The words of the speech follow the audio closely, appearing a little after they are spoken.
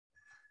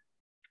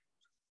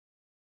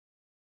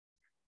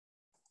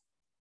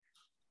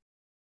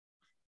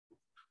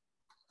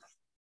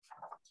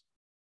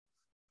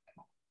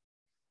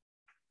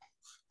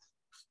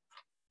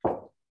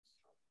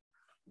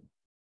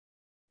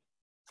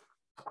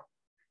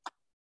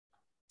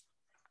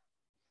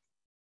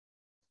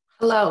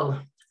Hello,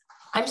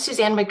 I'm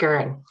Suzanne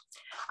McGurn.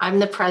 I'm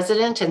the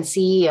president and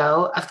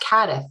CEO of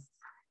CADIF,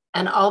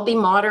 and I'll be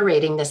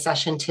moderating this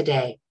session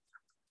today.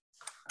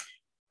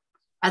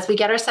 As we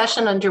get our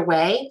session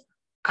underway,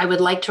 I would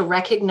like to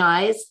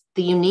recognize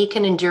the unique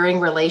and enduring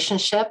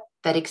relationship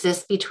that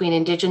exists between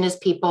Indigenous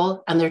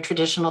people and their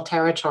traditional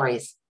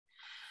territories.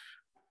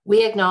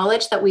 We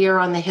acknowledge that we are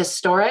on the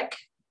historic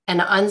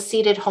and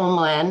unceded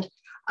homeland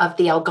of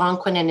the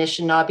Algonquin and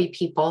Anishinaabe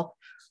people,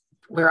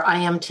 where I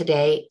am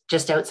today,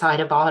 just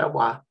outside of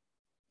Ottawa.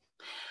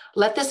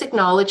 Let this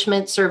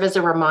acknowledgement serve as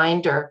a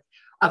reminder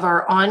of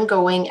our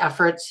ongoing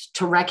efforts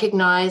to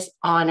recognize,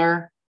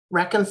 honor,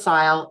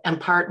 reconcile, and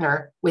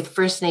partner with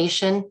First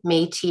Nation,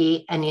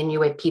 Métis, and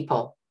Inuit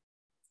people.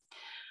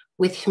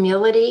 With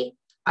humility,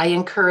 I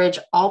encourage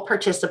all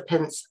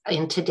participants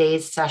in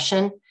today's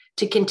session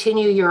to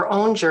continue your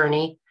own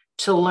journey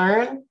to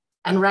learn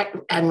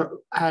and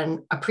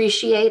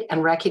appreciate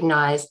and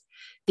recognize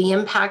the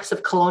impacts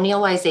of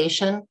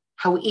colonialization,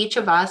 how each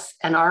of us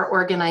and our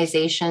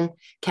organization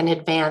can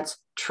advance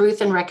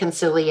truth and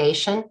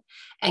reconciliation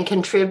and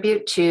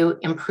contribute to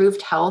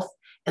improved health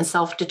and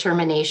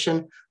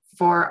self-determination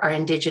for our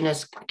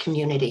Indigenous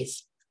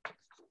communities.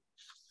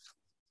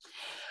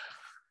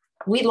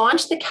 We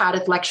launched the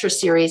CADIF lecture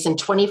series in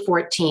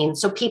 2014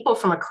 so people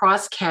from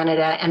across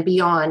Canada and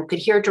beyond could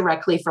hear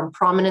directly from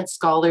prominent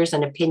scholars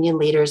and opinion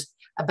leaders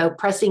about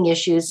pressing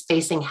issues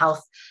facing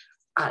health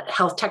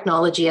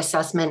technology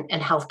assessment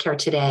and healthcare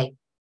today.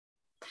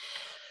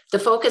 The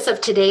focus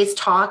of today's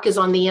talk is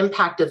on the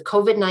impact of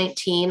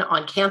COVID-19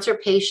 on cancer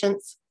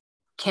patients,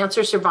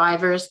 cancer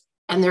survivors,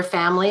 and their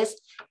families,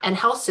 and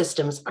health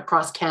systems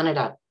across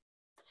Canada.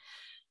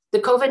 The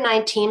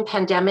COVID-19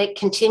 pandemic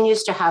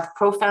continues to have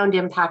profound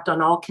impact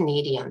on all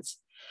Canadians,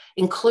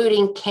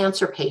 including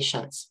cancer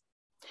patients.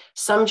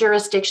 Some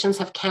jurisdictions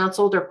have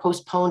canceled or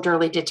postponed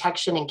early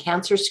detection and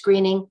cancer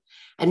screening,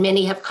 and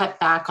many have cut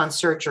back on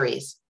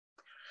surgeries.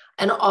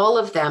 And all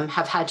of them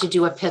have had to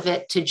do a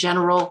pivot to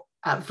general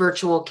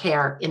virtual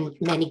care in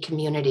many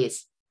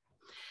communities.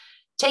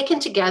 Taken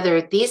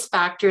together, these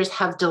factors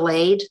have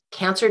delayed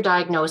cancer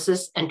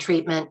diagnosis and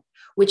treatment,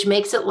 which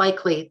makes it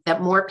likely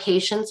that more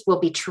patients will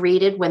be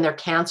treated when their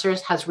cancer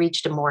has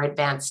reached a more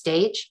advanced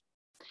stage.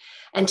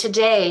 And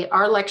today,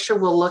 our lecture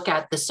will look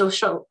at the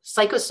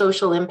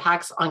psychosocial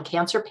impacts on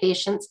cancer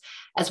patients,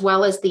 as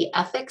well as the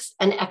ethics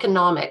and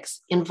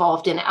economics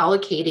involved in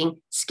allocating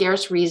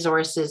scarce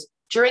resources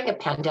during a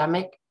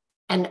pandemic,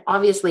 and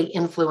obviously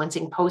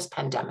influencing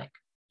post-pandemic.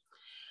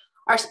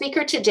 Our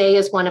speaker today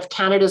is one of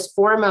Canada's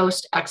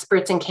foremost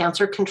experts in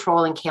cancer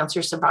control and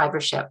cancer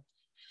survivorship.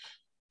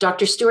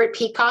 Dr. Stuart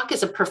Peacock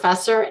is a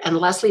professor and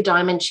Leslie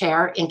Diamond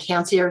Chair in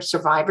Cancer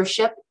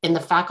Survivorship in the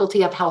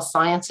Faculty of Health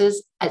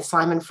Sciences at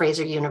Simon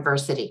Fraser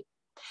University.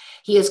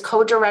 He is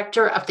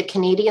co-director of the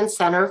Canadian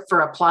Centre for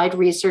Applied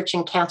Research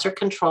in Cancer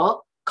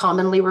Control,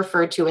 commonly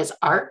referred to as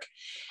ARC,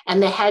 and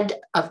the head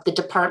of the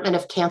Department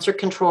of Cancer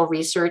Control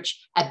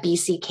Research at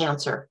BC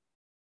Cancer.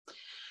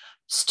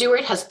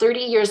 Stuart has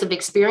 30 years of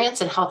experience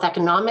in health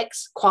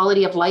economics,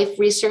 quality of life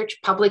research,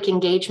 public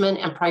engagement,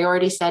 and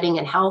priority setting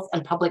in health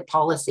and public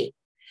policy.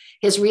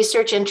 His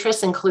research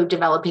interests include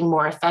developing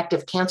more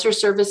effective cancer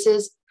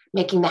services,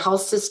 making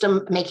health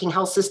system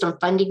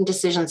funding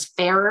decisions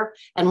fairer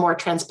and more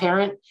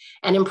transparent,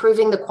 and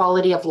improving the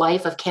quality of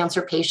life of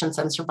cancer patients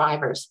and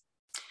survivors.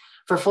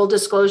 For full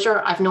disclosure,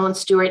 I've known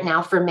Stuart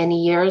now for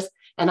many years,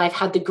 and I've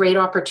had the great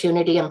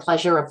opportunity and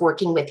pleasure of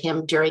working with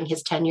him during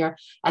his tenure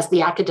as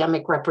the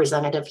academic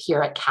representative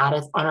here at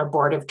CADIF on our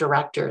board of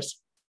directors.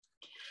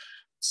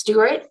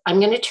 Stuart, I'm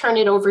going to turn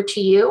it over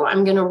to you.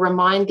 I'm going to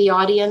remind the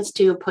audience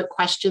to put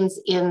questions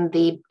in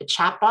the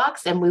chat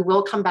box, and we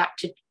will come back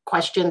to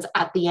questions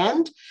at the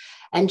end.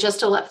 And just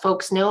to let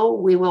folks know,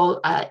 we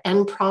will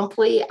end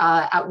promptly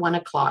at 1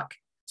 o'clock.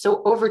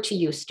 So over to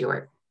you,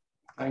 Stuart.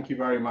 Thank you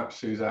very much,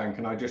 Suzanne.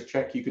 Can I just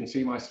check you can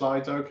see my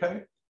slides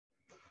okay?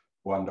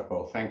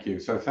 Wonderful, thank you.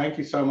 So thank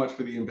you so much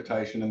for the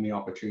invitation and the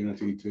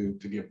opportunity to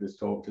give this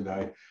talk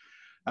today.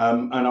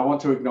 And I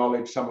want to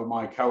acknowledge some of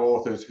my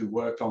co-authors who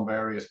worked on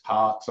various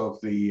parts of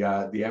the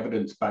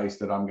evidence base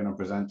that I'm going to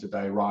present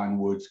today: Ryan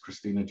Woods,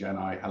 Christina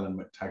Jenai, Helen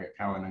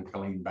McTaggart-Cowan, and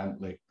Colleen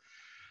Bentley.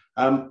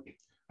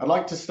 I'd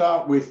like to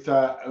start with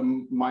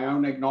my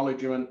own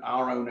acknowledgement,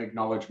 our own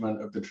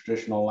acknowledgement of the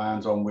traditional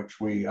lands on which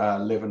we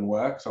live and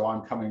work. So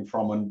I'm coming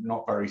from a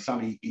not very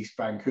sunny East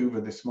Vancouver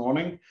this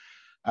morning.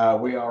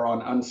 We are on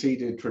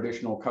unceded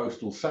traditional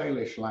coastal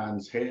Salish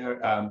lands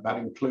here. That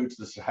includes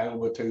the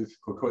Tsleil-Waututh,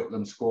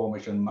 Coquitlam,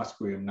 Squamish, and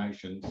Musqueam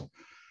nations.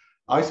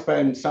 I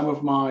spend some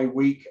of my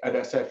week at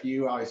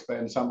SFU. I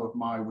spend some of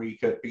my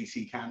week at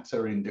BC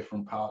Cancer in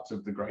different parts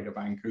of the Greater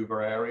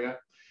Vancouver area.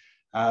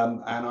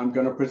 And I'm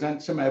going to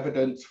present some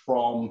evidence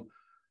from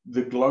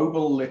the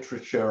global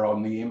literature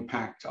on the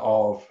impact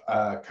of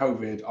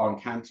COVID on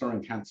cancer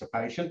and cancer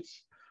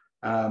patients.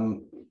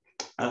 And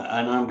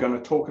I'm going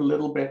to talk a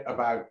little bit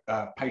about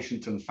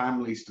patients and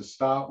families to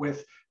start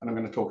with, and I'm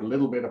going to talk a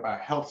little bit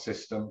about health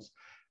systems.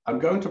 I'm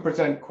going to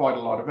present quite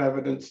a lot of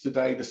evidence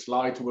today. The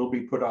slides will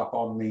be put up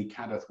on the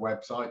CADETH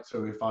website.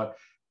 So if I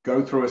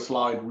go through a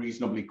slide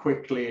reasonably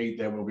quickly,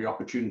 there will be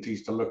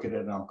opportunities to look at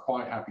it, and I'm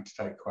quite happy to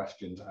take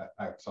questions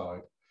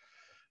outside.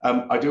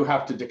 I do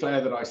have to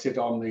declare that I sit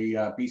on the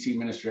BC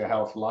Ministry of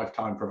Health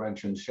Lifetime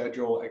Prevention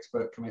Schedule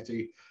Expert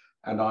Committee,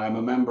 and I am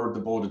a member of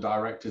the Board of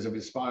Directors of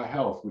Aspire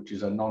Health, which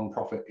is a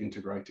non-profit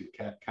integrated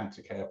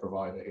cancer care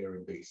provider here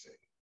in BC.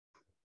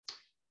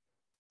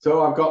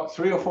 So I've got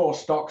 3 or 4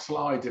 stock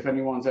slides, if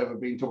anyone's ever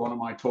been to one of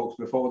my talks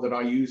before, that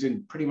I use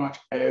in pretty much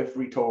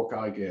every talk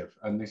I give.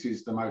 And this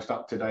is the most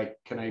up-to-date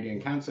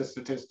Canadian cancer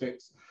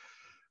statistics.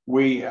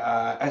 We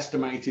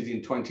estimated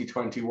in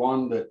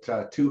 2021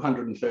 that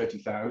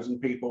 230,000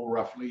 people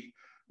roughly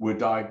were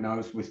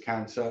diagnosed with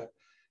cancer.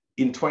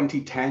 In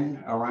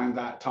 2010, around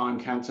that time,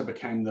 cancer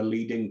became the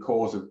leading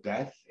cause of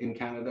death in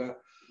Canada.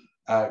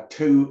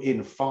 2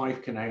 in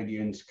 5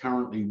 Canadians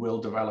currently will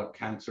develop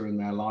cancer in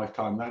their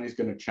lifetime. That is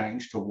going to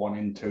change to 1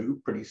 in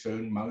 2 pretty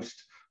soon.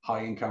 Most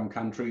high-income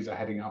countries are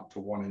heading up to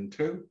 1 in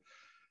 2.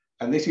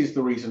 And this is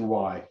the reason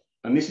why.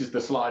 And this is the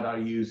slide I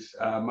use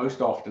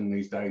most often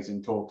these days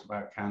in talks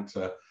about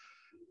cancer.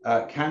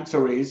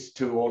 Cancer is,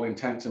 to all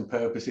intents and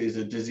purposes,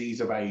 a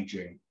disease of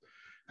aging.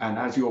 And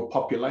as your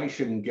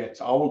population gets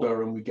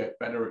older and we get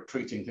better at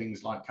treating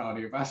things like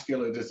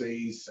cardiovascular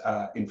disease,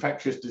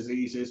 infectious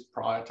diseases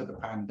prior to the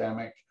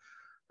pandemic,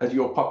 as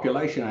your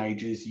population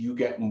ages, you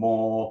get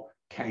more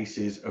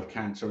cases of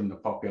cancer in the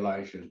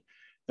population.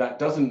 That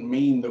doesn't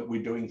mean that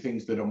we're doing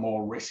things that are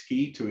more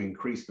risky to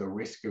increase the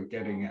risk of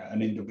getting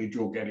an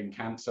individual getting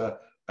cancer.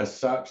 As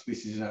such,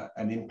 this is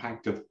an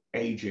impact of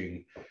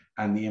aging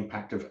and the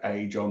impact of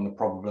age on the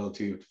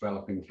probability of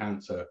developing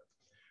cancer.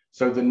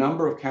 So the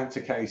number of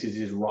cancer cases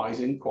is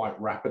rising quite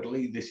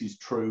rapidly. This is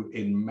true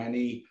in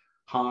many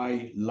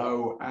high,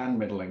 low, and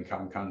middle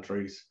income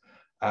countries.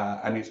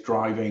 And it's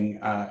driving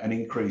an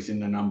increase in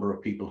the number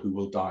of people who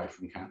will die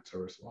from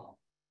cancer as well.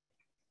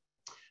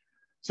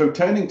 So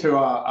turning to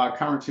our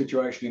current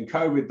situation in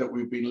COVID that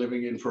we've been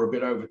living in for a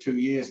bit over 2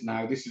 years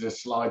now, this is a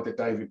slide that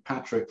David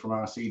Patrick from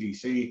our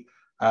CDC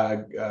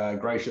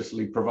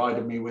graciously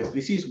provided me with.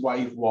 This is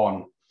wave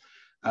 1.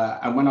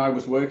 And when I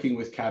was working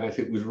with CADETH,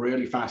 it was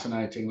really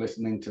fascinating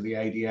listening to the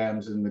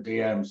ADMs and the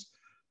DMs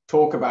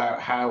talk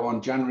about how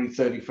on January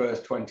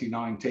 31st,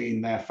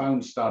 2019, their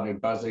phones started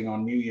buzzing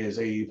on New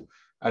Year's Eve,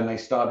 and they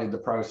started the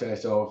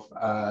process of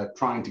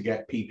trying to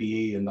get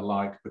PPE and the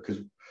like, because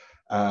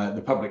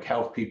the public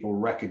health people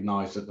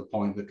recognized at the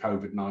point that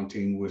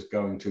COVID-19 was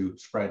going to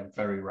spread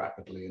very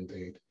rapidly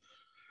indeed.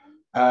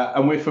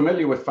 And we're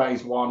familiar with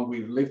phase 1.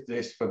 We've lived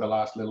this for the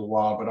last little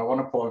while, but I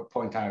want to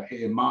point out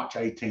here, March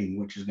 18,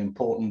 which is an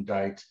important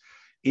date,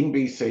 in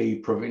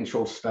BC,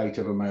 provincial state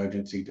of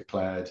emergency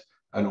declared,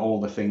 and all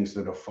the things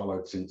that have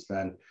followed since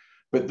then.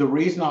 But the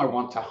reason I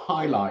want to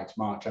highlight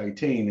March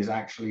 18 is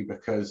actually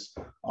because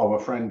of a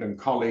friend and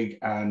colleague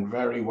and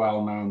very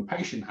well-known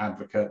patient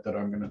advocate that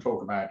I'm going to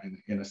talk about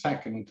in a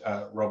second,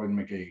 Robin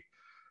McGee.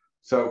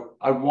 So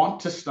I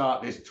want to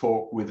start this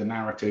talk with a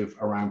narrative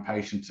around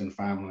patients and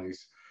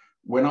families.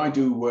 When I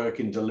do work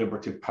in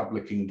deliberative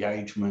public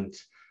engagement,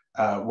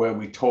 where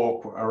we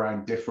talk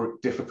around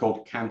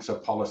difficult cancer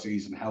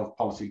policies and health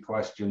policy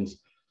questions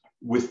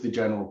with the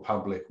general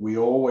public, we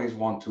always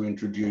want to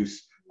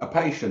introduce a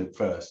patient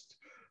first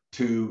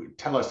to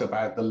tell us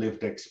about the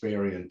lived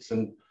experience.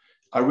 And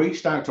I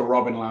reached out to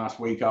Robin last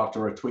week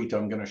after a tweet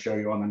I'm going to show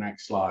you on the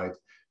next slide,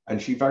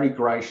 and she very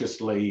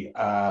graciously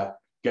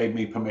gave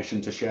me permission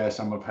to share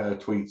some of her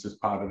tweets as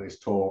part of this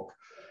talk.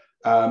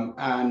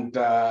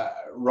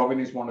 Robin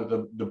is one of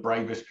the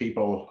bravest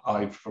people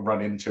I've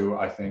run into,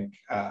 I think,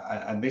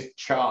 and this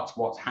charts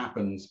what's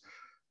happened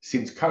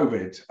since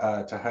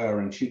COVID to her.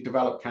 And she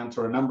developed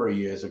cancer a number of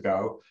years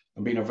ago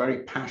and been a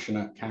very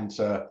passionate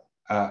cancer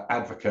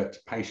advocate,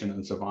 patient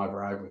and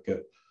survivor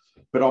advocate.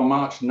 But on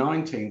March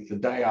 19th, the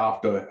day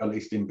after, at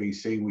least in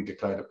BC, we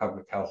declared a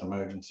public health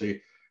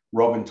emergency,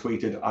 Robin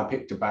tweeted, "I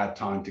picked a bad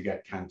time to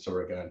get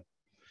cancer again."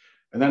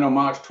 And then on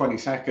March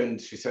 22nd,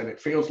 she said,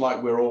 "It feels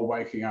like we're all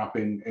waking up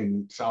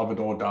in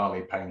Salvador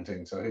Dali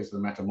painting." So here's the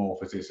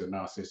Metamorphosis of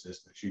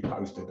Narcissus that she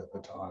posted at the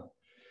time.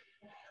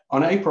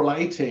 On April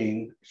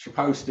 18, she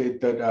posted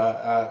that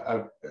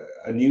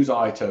a news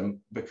item,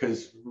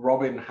 because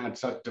Robin had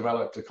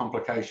developed a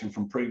complication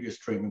from previous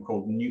treatment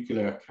called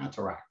nuclear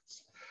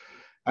cataracts.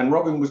 And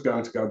Robin was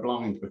going to go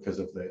blind because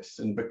of this.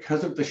 And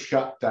because of the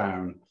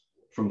shutdown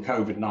from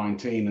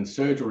COVID-19 and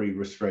surgery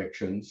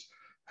restrictions,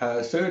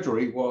 her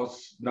surgery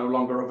was no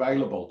longer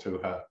available to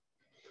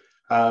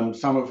her.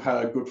 Some of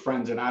her good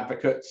friends and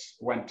advocates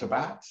went to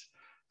bat.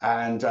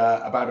 And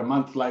about a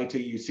month later,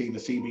 you see the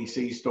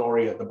CBC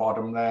story at the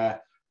bottom there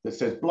that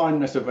says,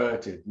 "Blindness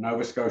averted.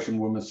 Nova Scotian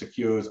woman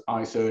secures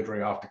eye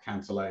surgery after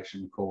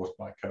cancellation caused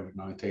by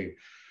COVID-19.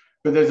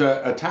 But there's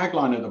a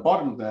tagline at the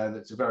bottom there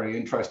that's very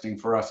interesting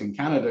for us in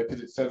Canada,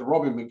 because it says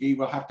Robin McGee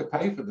will have to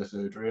pay for the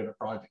surgery at a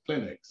private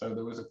clinic. So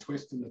there was a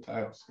twist in the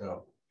tale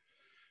still.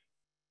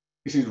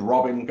 This is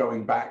Robin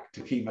going back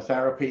to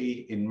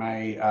chemotherapy in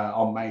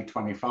on May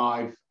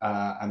 25,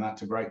 and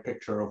that's a great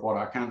picture of what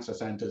our cancer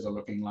centres are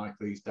looking like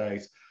these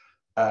days.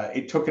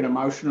 It took an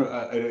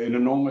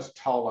enormous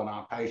toll on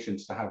our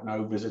patients to have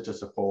no visitor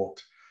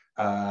support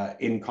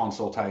in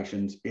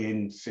consultations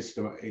in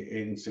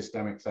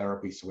systemic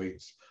therapy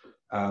suites.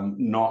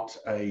 Not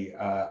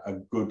a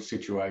good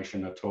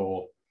situation at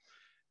all.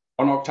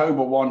 On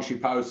October 1, she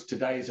posed,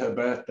 "Today's her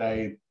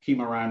birthday,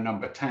 chemo round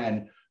number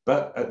 10,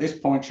 but at this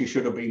point she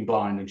should have been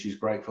blind, and she's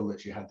grateful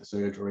that she had the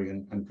surgery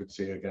and could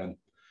see again."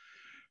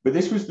 But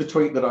this was the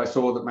tweet that I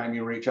saw that made me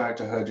reach out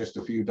to her just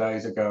a few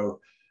days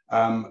ago.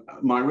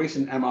 "My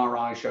recent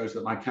MRI shows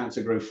that my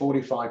cancer grew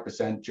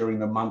 45% during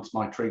the months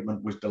my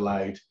treatment was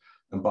delayed,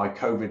 and by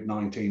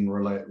COVID-19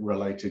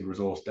 related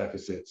resource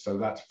deficits." So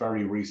that's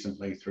very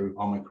recently through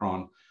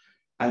Omicron.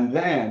 And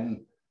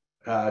then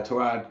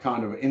to add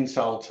kind of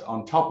insult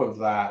on top of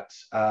that,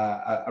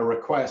 a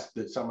request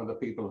that some of the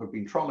people who've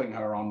been trolling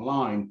her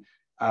online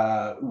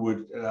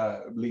would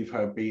leave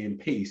her be in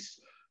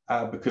peace,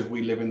 because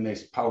we live in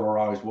this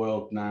polarized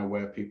world now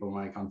where people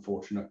make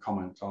unfortunate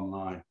comments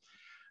online.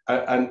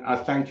 And I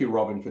thank you,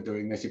 Robin, for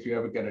doing this. If you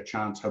ever get a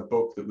chance, her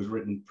book that was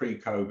written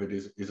pre-COVID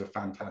is a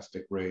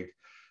fantastic read.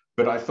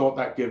 But I thought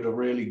that gave a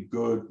really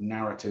good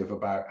narrative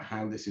about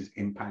how this has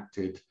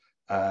impacted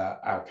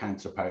our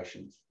cancer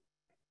patients.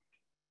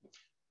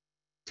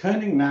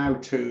 Turning now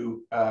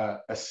to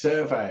a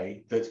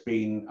survey that's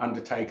been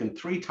undertaken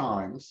 3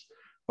 times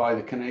by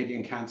the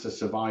Canadian Cancer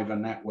Survivor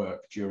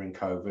Network during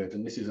COVID.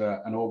 And this is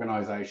an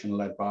organization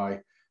led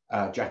by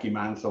Jackie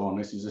Manthorn.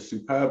 This is a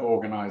superb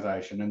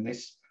organization. And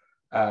this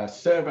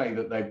survey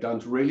that they've done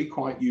is really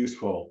quite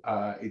useful.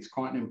 It's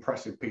quite an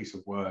impressive piece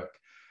of work.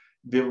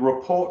 The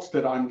reports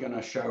that I'm going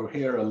to show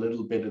here, a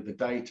little bit of the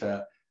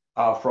data,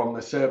 are from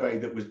the survey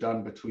that was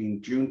done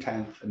between June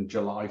 10th and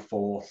July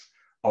 4th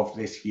of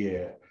this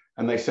year.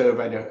 And they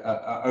surveyed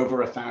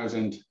over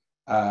 1,000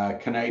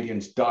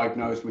 Canadians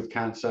diagnosed with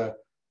cancer,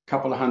 a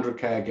couple of hundred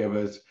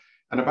caregivers,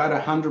 and about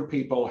 100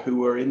 people who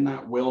were in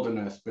that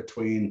wilderness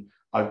between,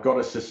 I've got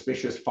a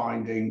suspicious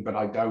finding, but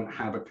I don't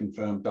have a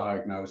confirmed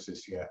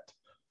diagnosis yet.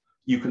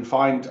 You can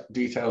find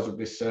details of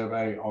this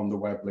survey on the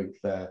web link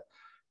there.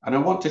 And I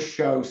want to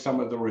show some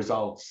of the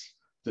results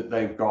that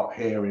they've got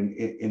here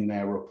in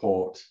their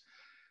report.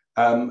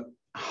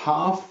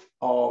 Half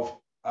of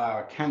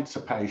our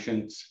cancer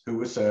patients who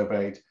were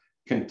surveyed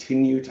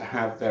continue to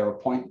have their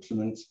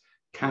appointments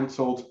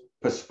cancelled,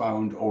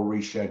 postponed, or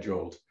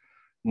rescheduled,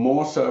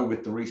 more so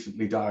with the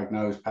recently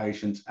diagnosed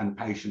patients and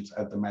patients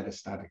at the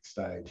metastatic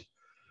stage.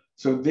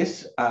 So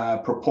this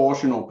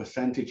proportional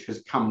percentage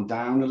has come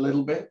down a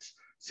little bit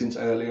since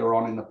earlier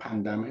on in the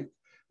pandemic,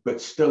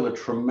 but still a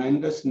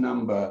tremendous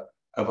number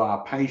of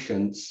our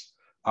patients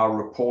are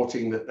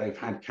reporting that they've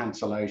had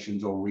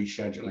cancellations or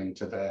rescheduling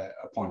to their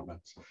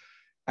appointments.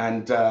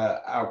 And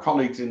our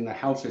colleagues in the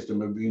health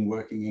system have been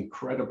working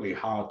incredibly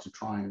hard to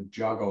try and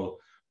juggle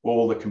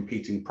all the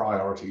competing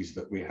priorities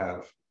that we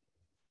have.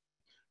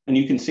 And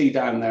you can see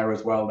down there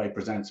as well, they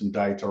present some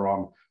data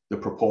on the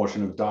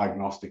proportion of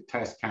diagnostic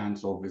test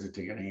cancelled,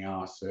 visiting an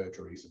ER,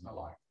 surgeries and the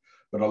like.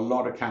 But a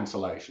lot of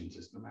cancellations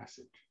is the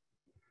message.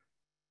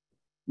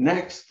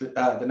 Next,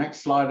 the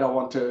next slide I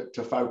want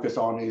to focus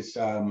on is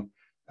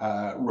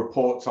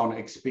reports on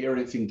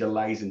experiencing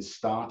delays in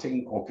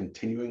starting or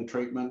continuing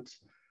treatment.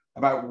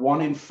 About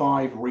 1 in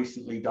 5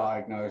 recently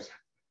diagnosed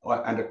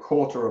and a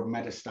quarter of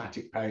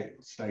metastatic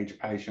stage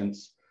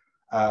patients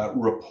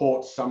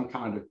report some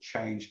kind of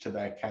change to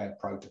their care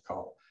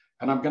protocol.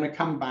 And I'm going to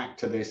come back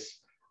to this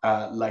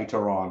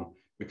later on,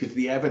 because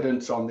the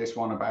evidence on this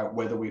one about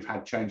whether we've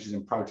had changes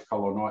in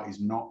protocol or not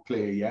is not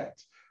clear yet.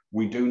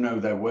 We do know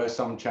there were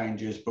some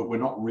changes, but we're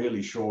not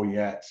really sure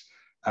yet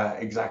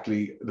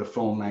exactly the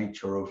full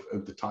nature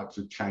of the types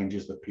of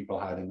changes that people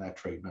had in their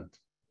treatment.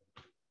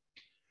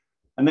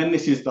 And then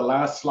this is the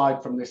last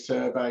slide from this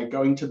survey.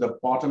 Going to the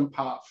bottom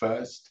part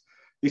first,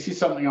 this is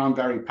something I'm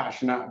very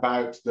passionate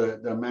about,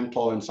 the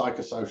mental and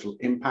psychosocial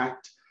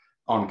impact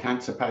on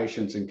cancer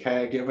patients and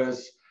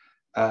caregivers,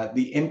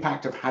 the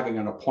impact of having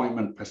an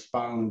appointment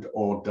postponed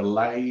or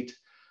delayed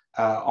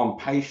on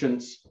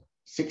patients.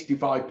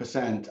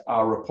 65%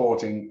 are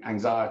reporting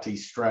anxiety,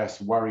 stress,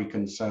 worry,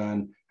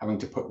 concern, having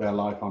to put their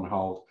life on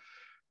hold.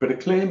 But a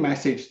clear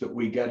message that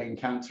we get in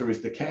cancer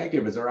is the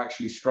caregivers are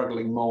actually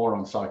struggling more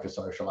on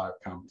psychosocial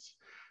outcomes.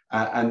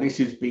 And this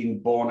has been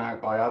borne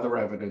out by other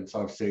evidence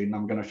I've seen.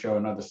 I'm going to show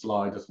another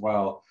slide as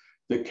well.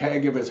 The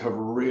caregivers have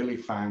really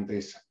found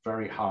this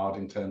very hard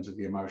in terms of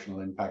the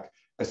emotional impact,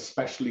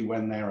 especially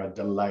when there are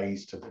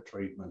delays to the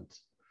treatment.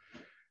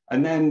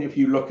 And then if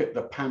you look at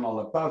the panel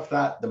above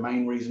that, the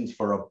main reasons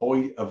for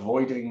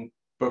avoiding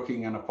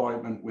booking an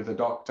appointment with a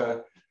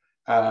doctor,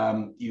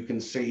 you can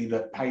see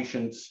that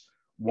patients,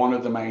 one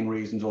of the main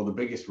reasons or the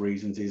biggest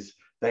reasons is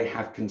they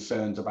have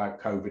concerns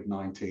about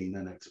COVID-19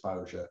 and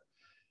exposure.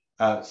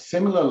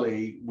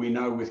 Similarly, we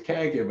know with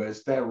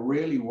caregivers, they're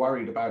really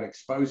worried about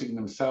exposing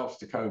themselves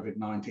to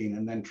COVID-19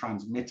 and then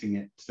transmitting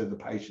it to the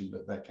patient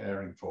that they're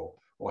caring for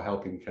or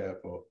helping care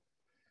for.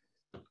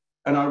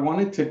 And I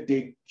wanted to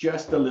dig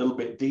just a little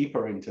bit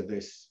deeper into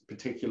this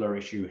particular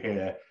issue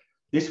here.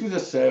 This was a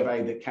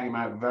survey that came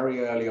out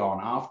very early on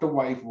after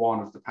wave 1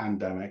 of the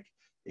pandemic.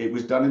 It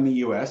was done in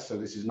the US, so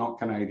this is not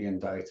Canadian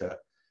data.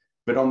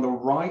 But on the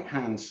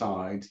right-hand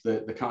side,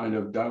 the kind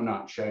of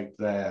donut shape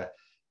there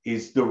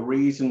is the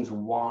reasons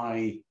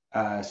why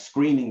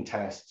screening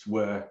tests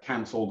were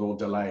cancelled or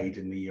delayed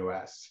in the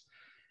US.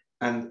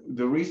 And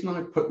the reason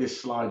I put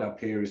this slide up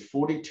here is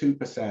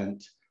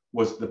 42%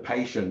 was the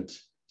patient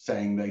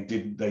saying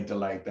they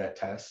delayed their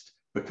test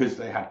because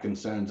they had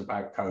concerns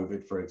about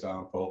COVID, for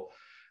example.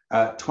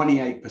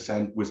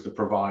 28% was the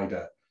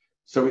provider.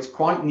 So it's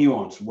quite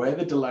nuanced. Where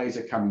the delays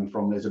are coming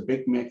from, there's a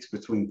big mix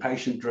between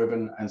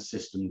patient-driven and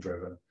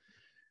system-driven.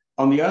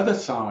 On the other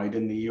side,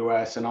 in the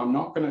US, and I'm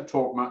not going to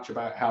talk much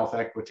about health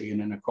equity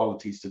and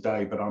inequalities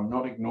today, but I'm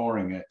not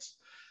ignoring it.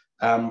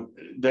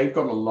 They've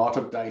got a lot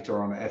of data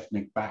on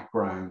ethnic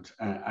background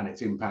and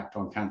its impact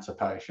on cancer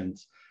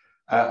patients.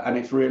 And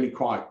it's really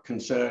quite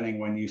concerning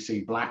when you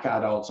see Black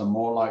adults are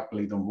more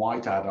likely than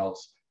white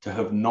adults to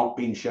have not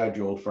been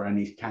scheduled for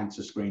any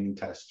cancer screening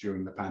tests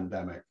during the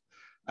pandemic.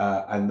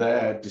 And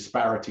their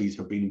disparities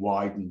have been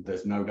widened.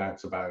 There's no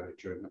doubts about it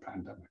during the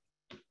pandemic.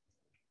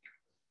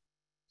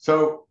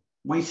 So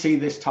we see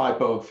this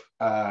type of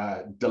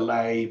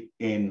delay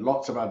in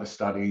lots of other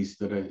studies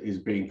that is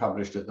being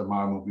published at the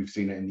moment. We've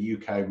seen it in the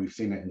UK, we've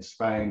seen it in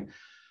Spain.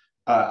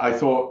 I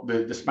thought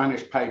the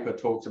Spanish paper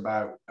talks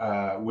about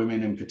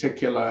women in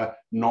particular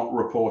not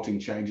reporting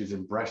changes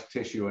in breast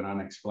tissue and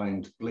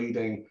unexplained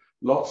bleeding.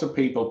 Lots of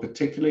people,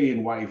 particularly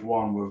in wave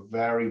 1, were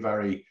very,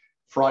 very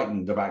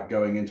frightened about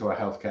going into a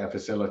healthcare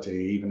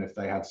facility, even if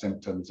they had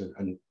symptoms,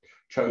 and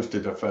chose to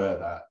defer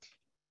that.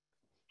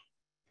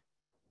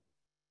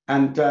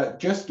 And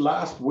just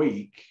last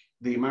week,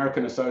 the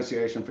American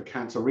Association for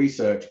Cancer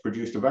Research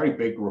produced a very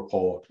big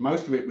report.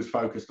 Most of it was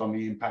focused on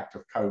the impact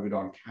of COVID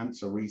on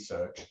cancer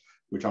research,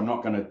 which I'm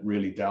not going to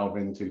really delve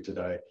into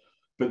today.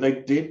 But they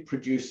did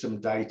produce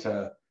some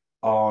data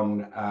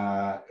on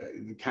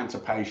cancer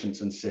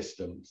patients and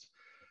systems.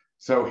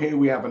 So here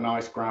we have a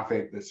nice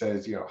graphic that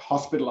says,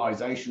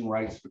 hospitalization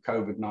rates for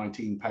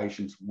COVID-19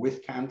 patients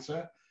with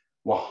cancer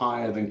were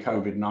higher than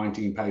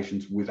COVID-19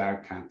 patients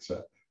without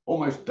cancer,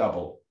 almost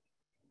double.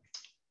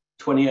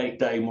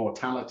 28-day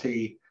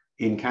mortality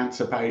in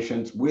cancer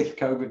patients with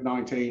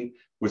COVID-19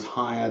 was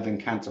higher than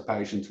cancer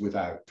patients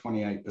without,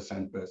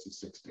 28%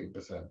 versus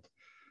 16%.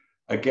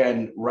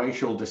 Again,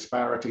 racial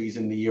disparities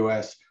in the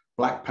US,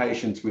 Black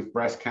patients with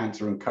breast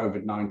cancer and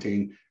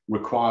COVID-19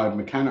 required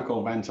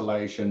mechanical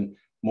ventilation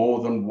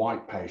more than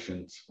white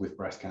patients with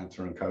breast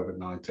cancer and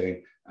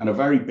COVID-19, and a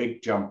very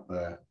big jump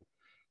there.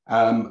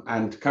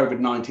 And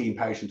COVID-19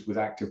 patients with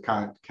active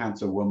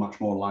cancer were much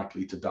more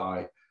likely to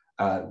die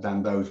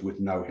than those with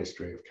no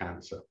history of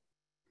cancer.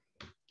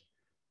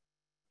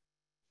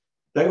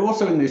 They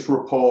also, in this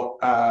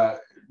report,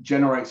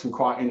 generate some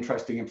quite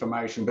interesting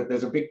information, but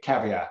there's a big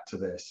caveat to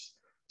this.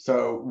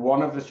 So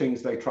one of the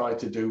things they tried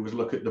to do was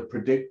look at the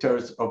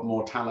predictors of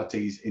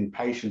mortalities in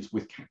patients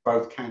with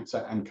both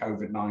cancer and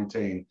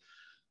COVID-19.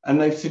 And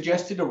they've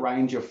suggested a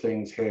range of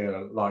things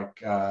here,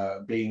 like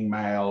being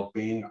male,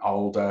 being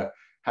older,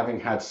 having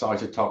had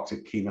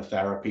cytotoxic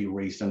chemotherapy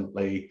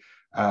recently,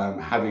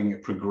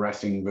 having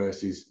progressing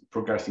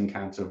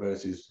cancer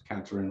versus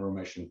cancer in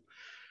remission.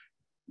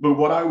 But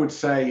what I would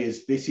say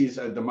is this is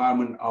at the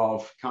moment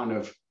of kind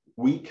of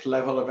weak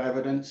level of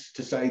evidence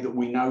to say that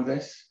we know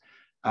this.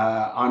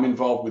 I'm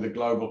involved with a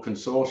global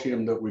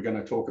consortium that we're going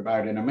to talk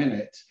about in a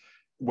minute.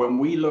 When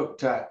we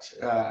looked at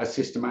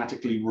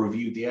systematically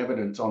reviewed the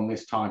evidence on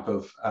this type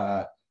of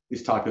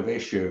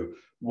issue,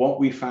 what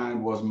we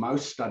found was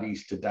most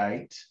studies to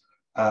date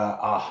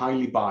are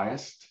highly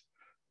biased.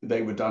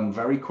 They were done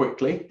very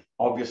quickly,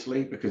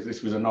 obviously, because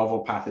this was a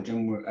novel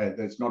pathogen.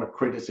 There's not a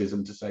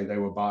criticism to say they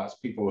were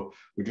biased. People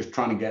were just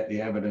trying to get the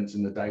evidence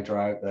and the data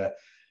out there.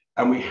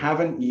 And we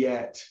haven't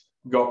yet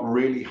got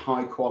really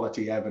high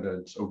quality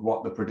evidence of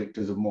what the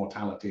predictors of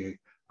mortality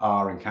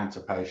are in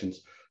cancer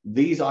patients.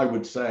 These, I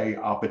would say,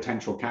 are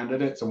potential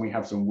candidates, and we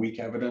have some weak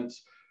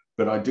evidence,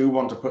 but I do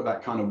want to put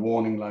that kind of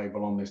warning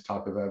label on this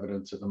type of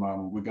evidence at the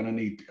moment. We're going to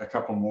need a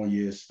couple more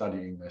years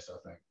studying this, I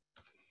think.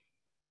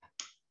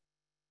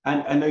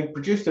 And they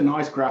produced a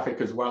nice graphic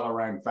as well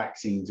around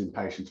vaccines in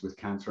patients with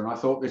cancer, and I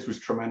thought this was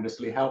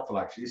tremendously helpful,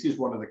 actually. This is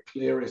one of the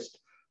clearest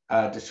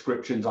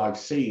descriptions I've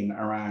seen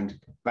around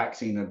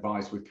vaccine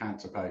advice with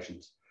cancer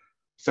patients.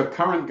 So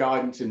current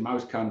guidance in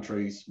most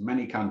countries,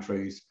 many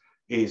countries,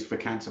 is for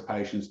cancer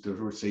patients to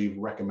receive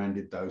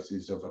recommended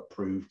doses of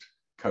approved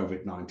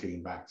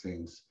COVID-19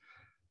 vaccines.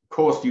 Of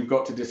course, you've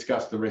got to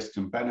discuss the risks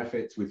and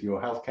benefits with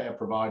your healthcare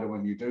provider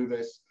when you do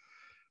this.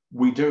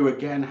 We do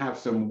again have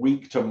some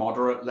weak to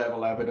moderate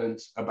level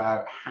evidence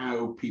about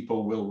how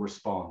people will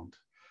respond.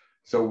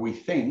 So we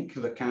think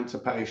that cancer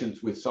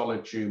patients with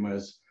solid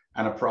tumors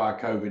and a prior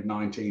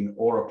COVID-19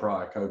 or a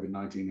prior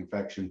COVID-19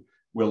 infection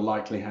will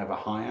likely have a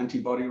high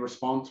antibody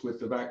response with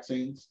the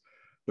vaccines.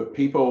 But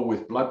people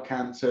with blood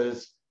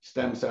cancers,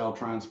 stem cell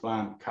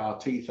transplant, CAR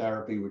T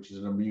therapy, which is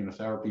an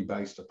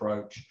immunotherapy-based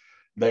approach,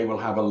 they will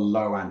have a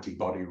low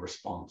antibody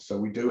response. So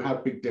we do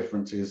have big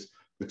differences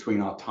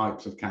between our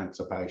types of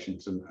cancer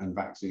patients and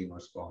vaccine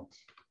response.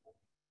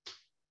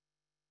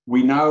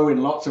 We know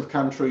in lots of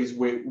countries,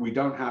 we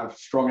don't have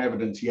strong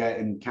evidence yet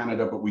in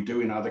Canada, but we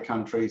do in other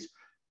countries,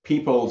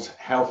 people's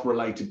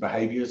health-related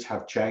behaviors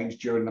have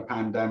changed during the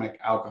pandemic.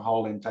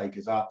 Alcohol intake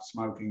is up,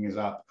 smoking is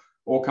up,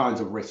 all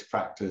kinds of risk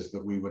factors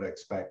that we would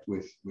expect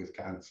with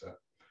cancer.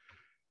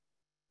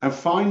 And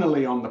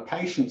finally, on the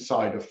patient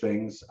side of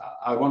things,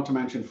 I want to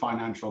mention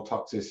financial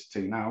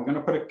toxicity. Now, I'm going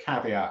to put a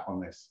caveat on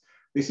this.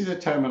 This is a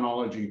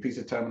piece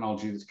of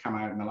terminology that's come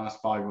out in the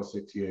last 5 or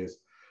 6 years.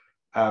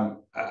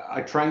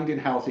 I trained in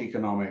health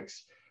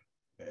economics.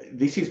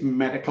 This is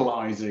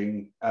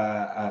medicalizing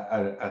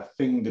a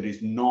thing that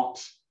is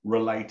not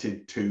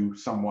related to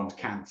someone's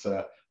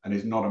cancer and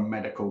is not a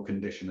medical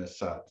condition as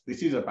such.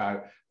 This is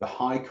about the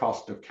high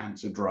cost of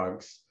cancer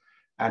drugs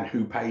and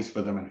who pays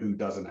for them and who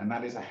doesn't. And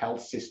that is a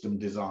health system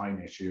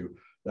design issue.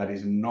 That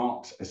is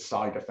not a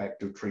side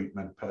effect of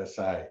treatment per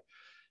se.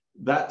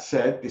 That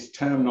said, this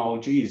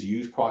terminology is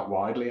used quite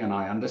widely, and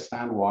I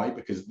understand why,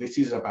 because this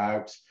is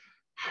about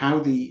how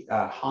the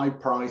high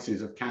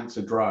prices of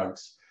cancer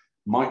drugs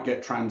might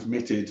get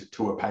transmitted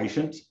to a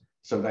patient,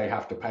 so they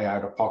have to pay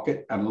out of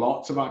pocket. And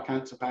lots of our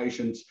cancer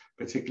patients,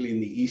 particularly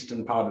in the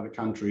eastern part of the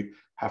country,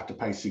 have to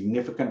pay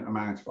significant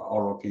amounts for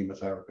oral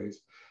chemotherapies,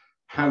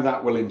 how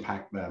that will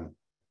impact them.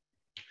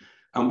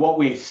 And what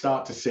we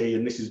start to see,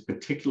 and this is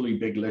particularly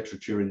big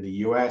literature in the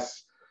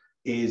US,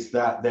 is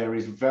that there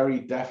is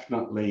very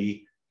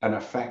definitely an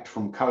effect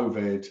from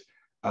COVID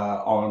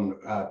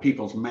on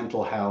people's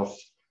mental health,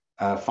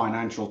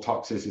 financial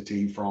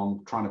toxicity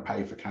from trying to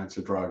pay for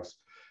cancer drugs.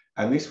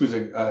 And this was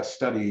a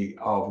study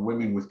of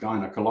women with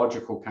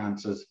gynecological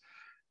cancers,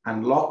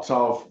 and lots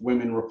of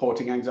women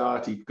reporting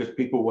anxiety because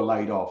people were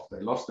laid off.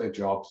 They lost their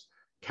jobs,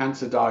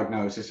 cancer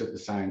diagnosis at the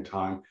same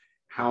time.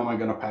 How am I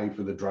going to pay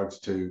for the drugs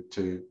to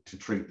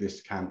treat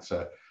this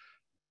cancer?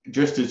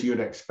 Just as you'd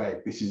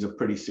expect, this is a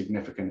pretty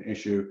significant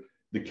issue.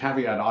 The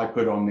caveat I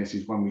put on this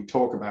is when we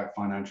talk about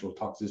financial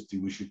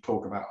toxicity, we should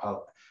talk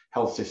about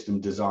health system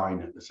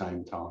design at the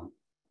same time.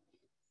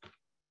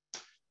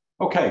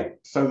 Okay,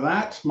 so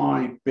that's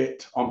my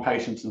bit on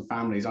patients and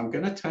families. I'm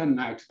going to turn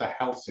now to the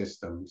health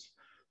systems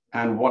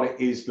and what it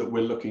is that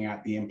we're looking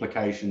at, the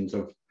implications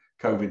of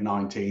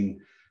COVID-19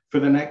 for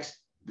the next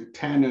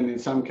 10 and in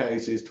some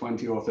cases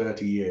 20 or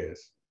 30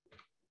 years.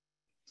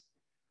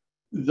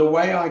 The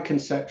way I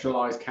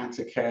conceptualize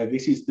cancer care,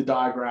 this is the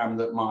diagram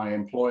that my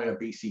employer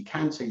BC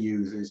Cancer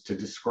uses to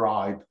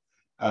describe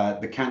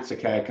the cancer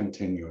care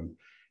continuum.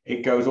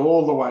 It goes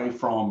all the way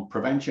from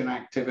prevention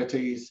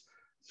activities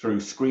through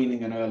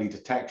screening and early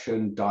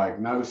detection,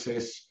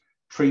 diagnosis,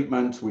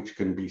 treatment, which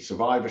can be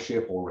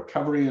survivorship or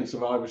recovery and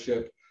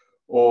survivorship,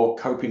 or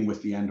coping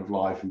with the end of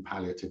life and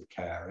palliative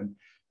care.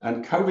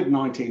 And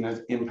COVID-19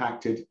 has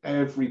impacted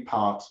every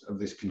part of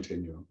this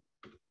continuum.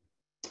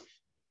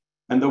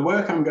 And the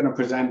work I'm going to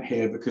present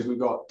here, because we've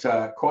got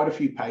quite a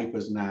few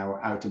papers now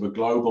out of a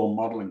global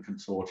modeling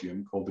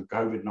consortium called the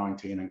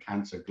COVID-19 and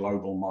Cancer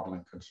Global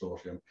Modeling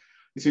Consortium.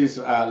 This is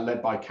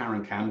led by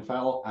Karen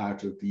Canfell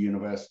out of the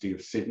University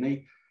of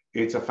Sydney.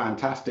 It's a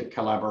fantastic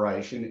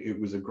collaboration. It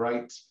was a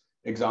great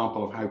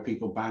example of how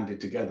people banded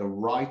together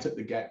right at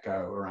the get-go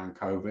around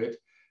COVID.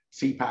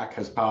 CPAC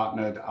has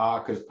partnered,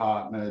 ARC has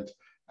partnered,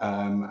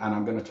 and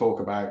I'm going to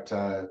talk about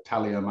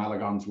Talia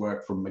Malagon's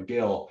work from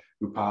McGill,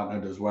 who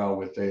partnered as well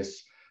with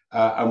this.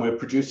 And we're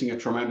producing a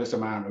tremendous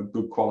amount of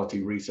good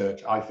quality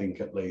research, I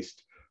think at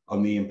least,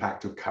 on the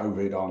impact of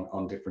COVID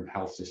on different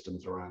health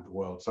systems around the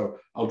world. So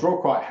I'll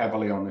draw quite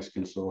heavily on this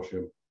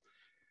consortium.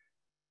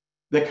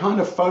 They're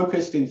kind of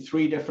focused in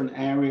 3 different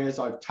areas.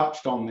 I've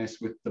touched on this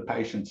with the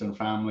patients and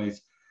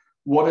families.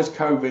 What has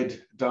COVID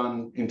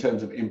done in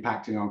terms of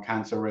impacting on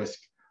cancer risk?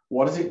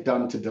 What has it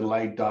done to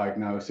delayed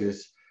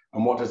diagnosis?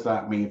 And what does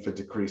that mean for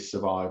decreased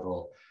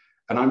survival?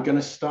 And I'm going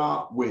to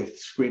start with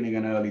screening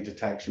and early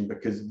detection,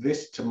 because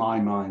this, to my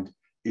mind,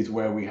 is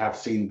where we have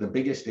seen the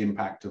biggest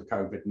impact of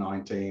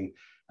COVID-19.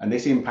 And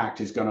this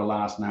impact is going to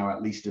last now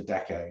at least a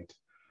decade.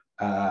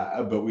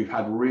 But we've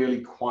had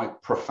really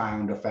quite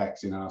profound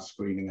effects in our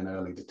screening and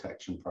early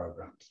detection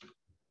programs.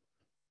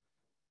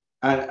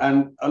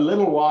 And a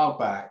little while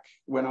back,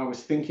 when I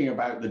was thinking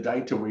about the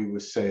data we were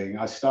seeing,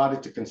 I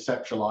started to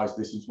conceptualize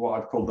this as what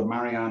I've called the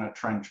Mariana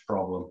Trench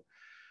problem.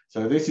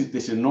 So this is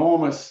this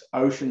enormous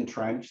ocean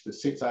trench that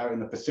sits out in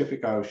the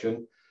Pacific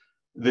Ocean.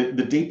 The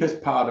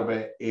deepest part of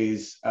it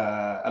is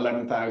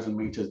 11,000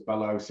 meters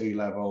below sea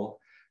level.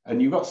 And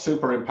you've got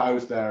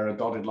superimposed there a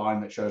dotted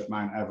line that shows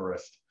Mount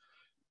Everest.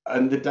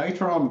 And the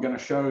data I'm going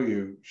to show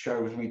you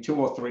shows me 2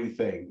 or 3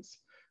 things.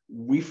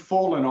 We've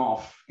fallen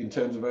off in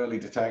terms of early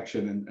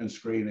detection and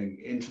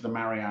screening into the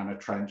Mariana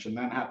Trench and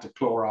then had to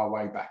claw our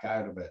way back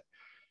out of it.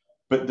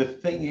 But the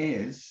thing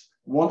is,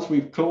 once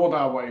we've clawed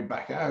our way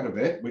back out of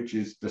it, which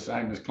is the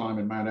same as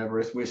climbing Mount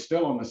Everest, we're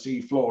still on the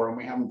sea floor and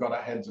we haven't got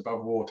our heads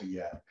above water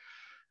yet.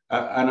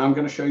 And I'm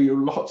going to show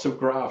you lots of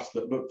graphs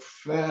that look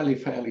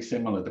fairly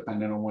similar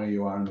depending on where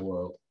you are in the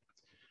world.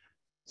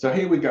 So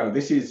here we go.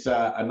 This is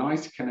a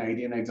nice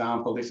Canadian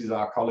example. This is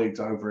our colleagues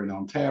over in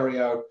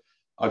Ontario.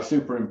 I've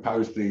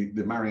superimposed the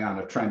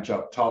Mariana Trench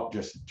up top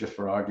just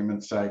for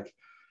argument's sake.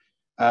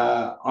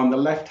 On the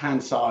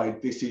left-hand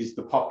side, this is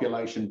the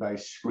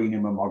population-based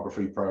screening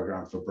mammography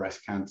program for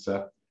breast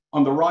cancer.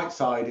 On the right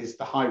side is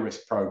the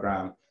high-risk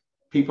program.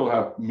 People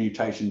have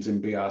mutations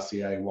in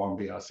BRCA1,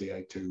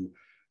 BRCA2,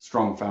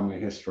 strong family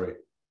history.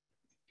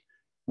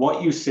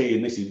 What you see,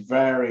 and this is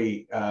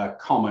very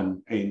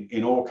common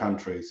in all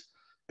countries,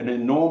 an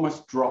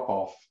enormous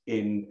drop-off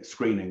in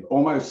screening,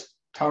 almost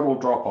total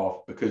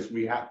drop-off, because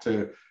we had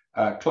to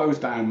close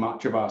down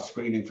much of our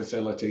screening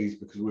facilities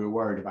because we were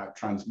worried about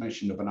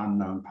transmission of an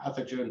unknown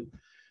pathogen.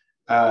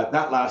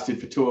 That lasted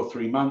for 2 or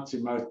 3 months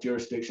in most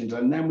jurisdictions,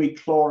 and then we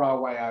claw our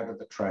way out of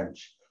the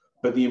trench.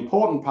 But the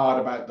important part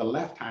about the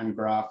left-hand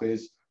graph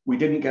is we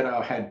didn't get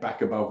our head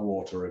back above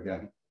water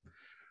again.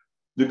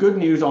 The good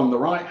news on the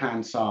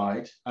right-hand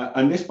side,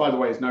 and this, by the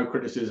way, is no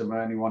criticism of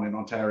anyone in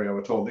Ontario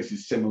at all. This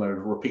is similar,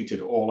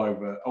 repeated all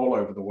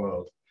over the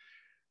world.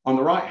 On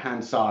the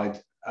right-hand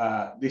side,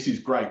 this is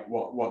great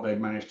what they've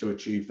managed to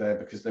achieve there,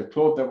 because they've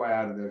clawed their way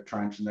out of the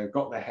trench and they've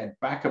got their head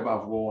back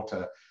above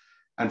water.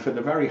 And for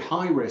the very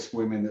high-risk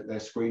women that they're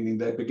screening,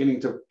 they're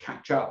beginning to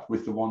catch up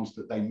with the ones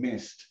that they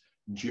missed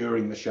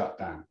during the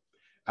shutdown.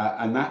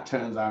 And that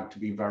turns out to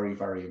be very,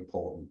 very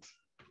important.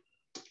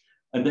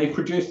 And they've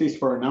produced this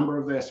for a number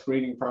of their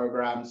screening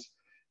programs.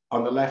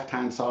 On the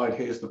left-hand side,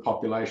 here's the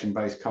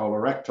population-based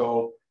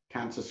colorectal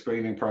cancer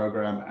screening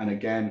program. And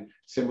again,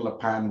 similar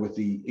pan with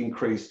the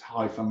increased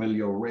high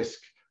familial risk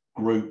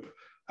group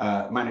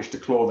managed to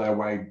claw their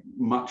way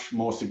much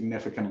more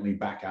significantly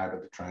back out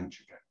of the trench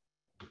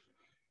again.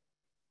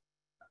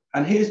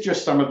 And here's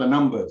just some of the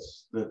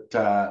numbers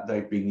that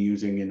they've been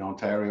using in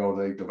Ontario.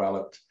 They've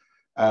developed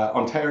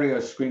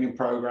Ontario's screening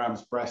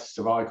programs, breast,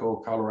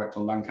 cervical,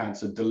 colorectal, lung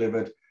cancer,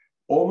 delivered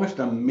almost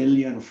 1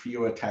 million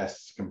fewer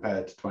tests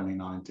compared to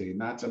 2019.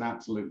 That's an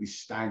absolutely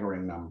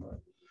staggering number.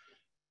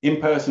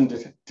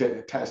 In-person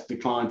tests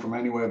declined from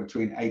anywhere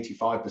between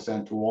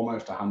 85% to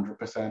almost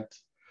 100%.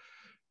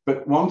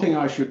 But one thing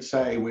I should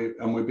say,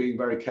 and we're being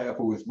very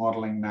careful with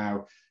modeling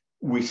now,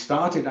 we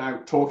started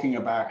out talking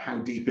about how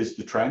deep is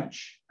the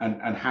trench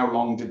and how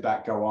long did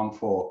that go on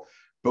for.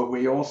 But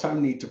we also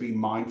need to be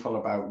mindful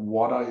about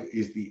what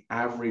is the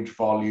average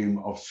volume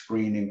of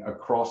screening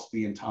across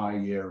the entire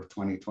year of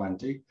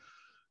 2020.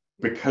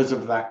 Because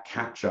of that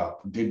catch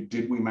up,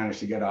 did we manage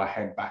to get our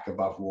head back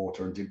above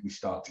water, and did we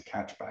start to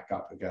catch back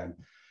up again?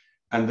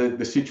 And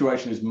the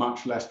situation is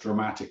much less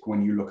dramatic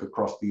when you look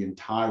across the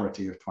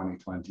entirety of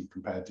 2020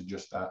 compared to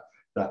just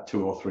that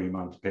 2 or 3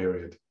 month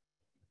period.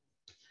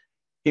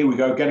 Here we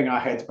go, getting our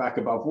heads back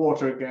above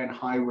water again.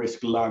 High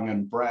risk lung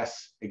and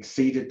breast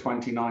exceeded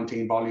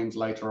 2019 volumes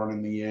later on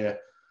in the year.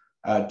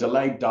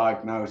 Delayed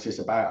diagnosis,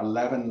 about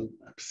 11%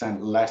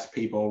 less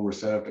people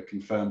received a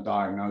confirmed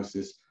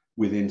diagnosis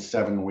within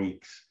 7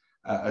 weeks,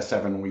 a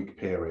 7-week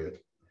period.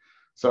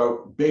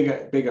 So big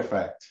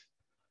effect.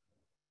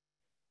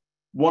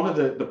 One of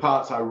the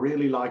parts I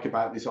really like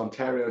about this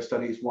Ontario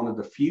study is one of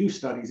the few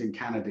studies in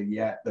Canada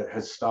yet that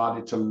has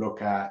started to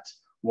look at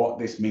what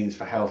this means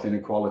for health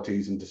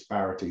inequalities and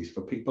disparities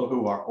for people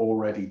who are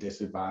already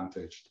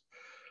disadvantaged.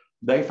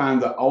 They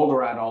found that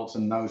older adults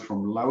and those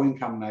from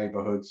low-income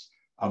neighborhoods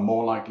are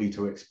more likely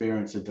to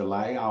experience a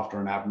delay after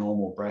an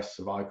abnormal breast,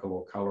 cervical,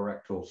 or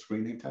colorectal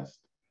screening test.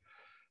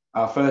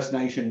 Our First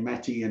Nation,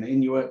 Métis, and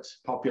Inuit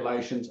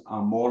populations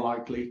are more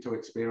likely to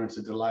experience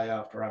a delay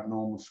after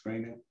abnormal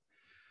screening.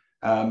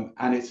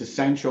 And it's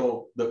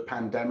essential that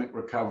pandemic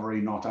recovery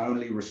not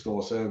only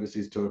restore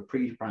services to a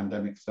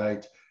pre-pandemic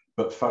state,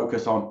 but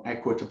focus on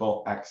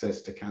equitable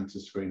access to cancer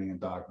screening and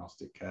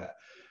diagnostic care.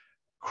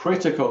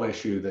 Critical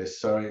issue this.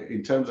 So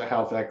in terms of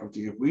health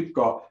equity, if we've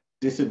got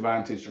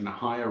disadvantaged and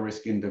higher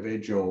risk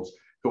individuals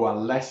who are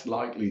less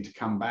likely to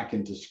come back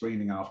into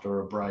screening after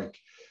a break,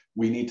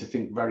 we need to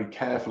think very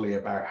carefully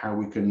about how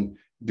we can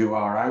do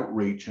our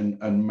outreach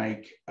and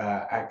make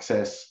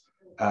access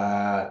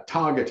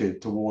targeted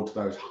towards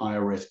those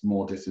higher risk,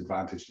 more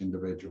disadvantaged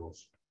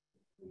individuals.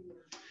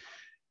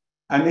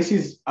 And this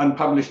is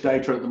unpublished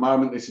data at the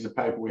moment. This is a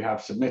paper we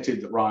have submitted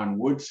that Ryan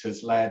Woods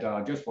has led.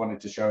 I just wanted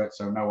to show it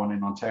so no one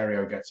in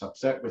Ontario gets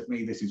upset with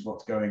me. This is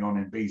what's going on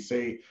in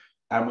BC.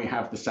 And we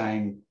have the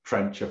same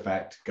trench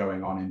effect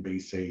going on in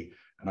BC.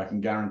 And I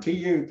can guarantee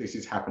you this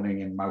is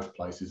happening in most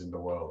places in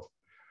the world.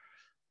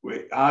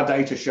 Our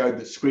data showed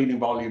that screening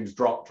volumes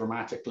dropped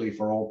dramatically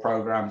for all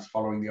programs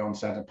following the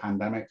onset of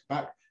pandemic,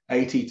 about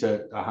 80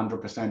 to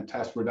 100%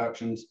 test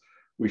reductions.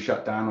 We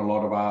shut down a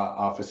lot of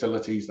our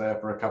facilities there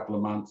for a couple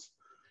of months.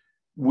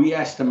 We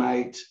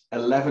estimate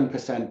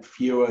 11%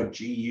 fewer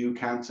GU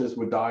cancers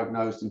were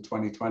diagnosed in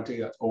 2020.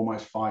 That's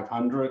almost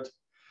 500.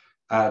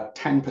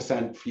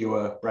 10%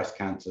 fewer breast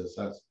cancers.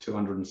 That's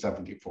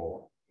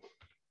 274.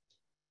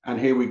 And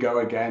here we go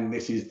again.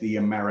 This is the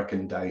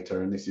American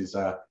data, and this is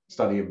a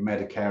study of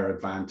Medicare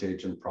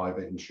Advantage and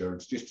private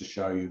insurance, just to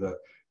show you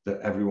that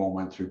everyone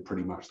went through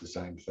pretty much the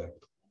same thing.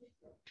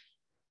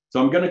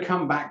 So I'm going to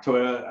come back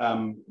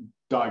to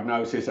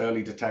diagnosis,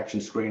 early detection,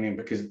 screening,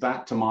 because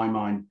that, to my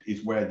mind,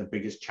 is where the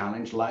biggest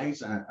challenge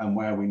lays, and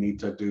where we need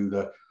to do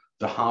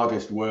the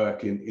hardest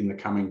work in the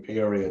coming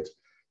period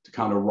to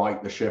kind of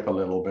right the ship a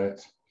little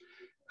bit.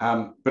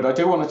 But I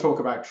do want to talk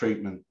about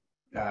treatment,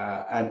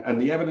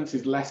 and the evidence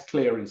is less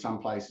clear in some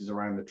places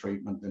around the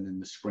treatment than in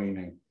the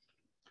screening.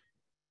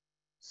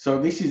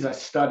 So this is a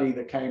study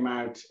that came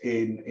out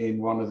in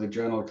one of the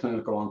Journal of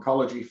Clinical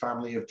Oncology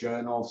family of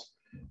journals,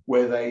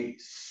 where they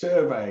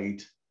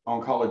surveyed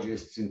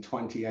oncologists in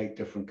 28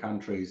 different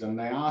countries, and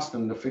they asked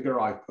them, the figure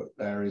I put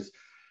there is,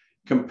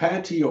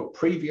 compared to your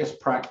previous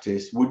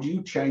practice, would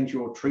you change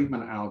your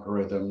treatment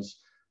algorithms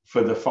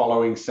for the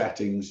following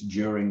settings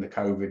during the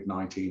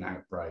COVID-19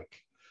 outbreak?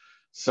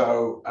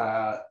 So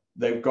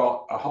they've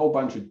got a whole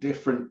bunch of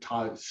different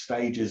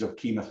stages of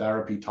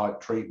chemotherapy type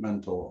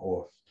treatment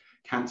or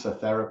cancer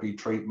therapy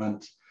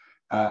treatment,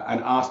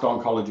 and asked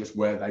oncologists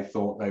where they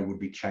thought they would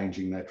be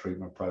changing their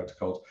treatment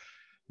protocols.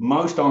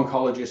 Most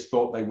oncologists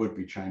thought they would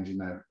be changing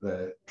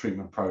their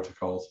treatment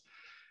protocols.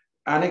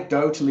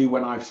 Anecdotally,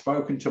 when I've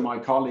spoken to my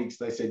colleagues,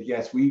 they said,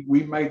 yes,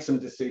 we've made some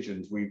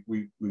decisions. We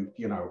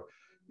you know,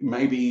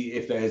 maybe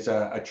if there's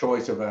a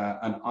choice of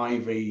an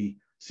IV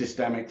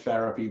systemic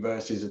therapy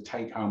versus a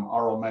take-home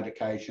oral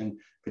medication,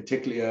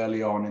 particularly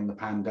early on in the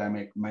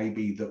pandemic,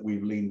 maybe that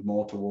we've leaned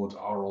more towards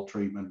oral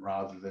treatment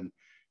rather than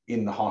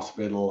in the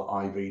hospital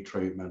IV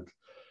treatment.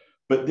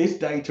 But this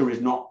data is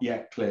not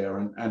yet clear,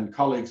 and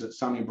colleagues at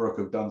Sunnybrook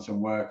have done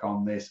some work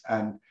on this,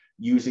 and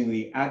using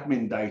the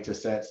admin data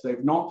sets,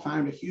 they've not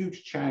found a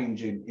huge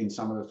change in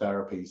some of the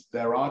therapies.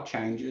 There are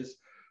changes,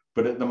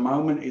 but at the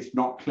moment it's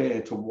not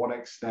clear to what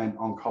extent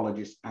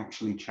oncologists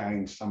actually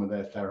change some of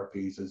their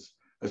therapies as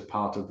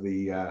part of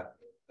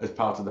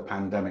the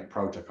pandemic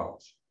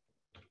protocols.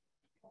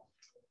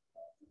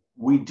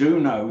 We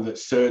do know that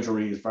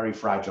surgery is very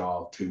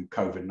fragile to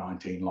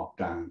COVID-19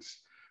 lockdowns.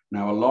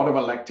 Now, a lot of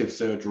elective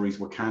surgeries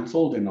were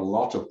cancelled in a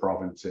lot of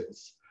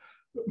provinces.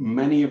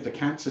 Many of the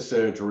cancer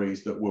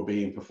surgeries that were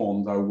being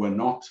performed, though, were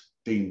not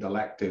deemed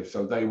elective,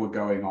 so they were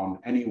going on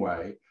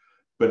anyway,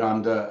 but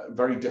under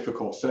very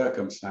difficult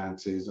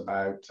circumstances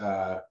about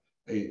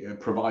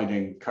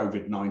providing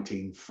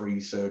COVID-19 free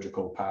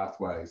surgical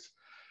pathways.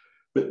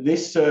 But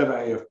this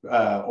survey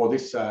or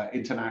this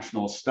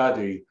international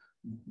study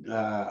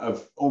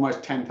of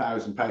almost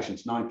 10,000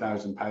 patients,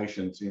 9,000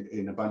 patients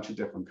in a bunch of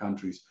different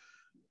countries,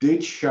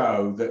 did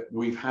show that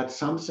we've had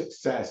some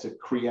success at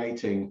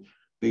creating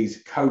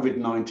these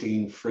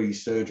COVID-19 free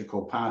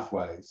surgical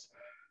pathways,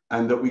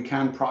 and that we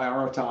can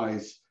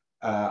prioritize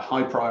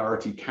high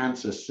priority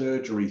cancer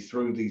surgery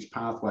through these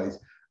pathways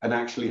and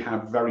actually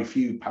have very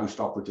few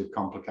post-operative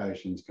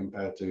complications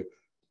compared to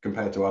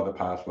other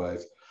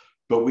pathways.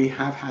 But we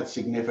have had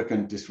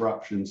significant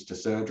disruptions to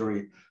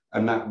surgery,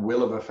 and that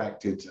will have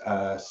affected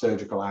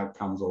surgical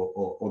outcomes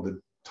or the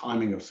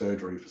timing of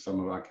surgery for some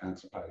of our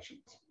cancer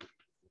patients.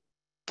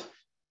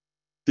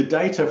 The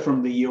data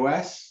from the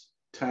US,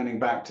 turning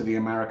back to the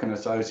American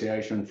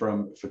Association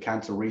for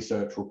Cancer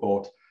Research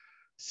report,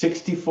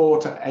 64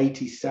 to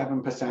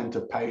 87%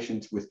 of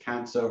patients with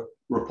cancer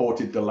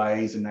reported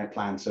delays in their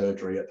planned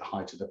surgery at the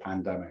height of the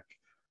pandemic.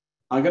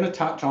 I'm going to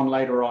touch on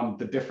later on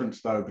the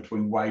difference, though,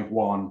 between wave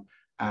 1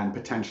 and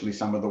potentially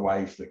some of the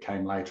waves that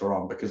came later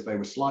on, because they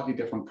were slightly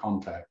different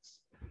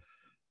contexts.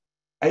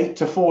 8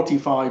 to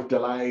 45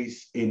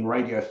 delays in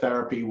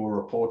radiotherapy were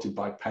reported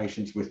by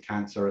patients with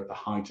cancer at the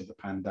height of the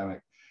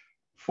pandemic.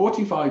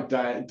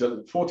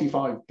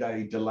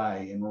 45-day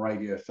delay in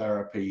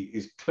radiotherapy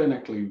is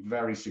clinically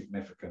very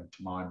significant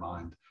to my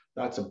mind.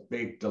 That's a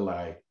big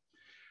delay.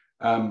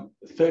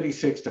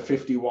 36 to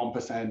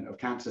 51% of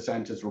cancer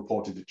centers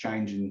reported a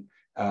change in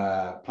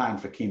plan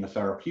for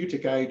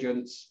chemotherapeutic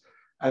agents,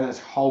 and there's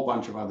a whole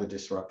bunch of other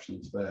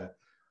disruptions there.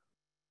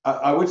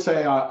 I would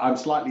say I'm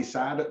slightly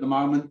sad at the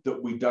moment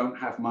that we don't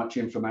have much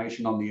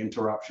information on the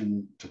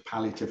interruption to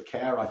palliative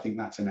care. I think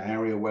that's an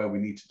area where we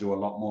need to do a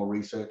lot more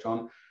research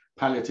on.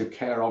 Palliative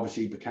care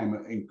obviously became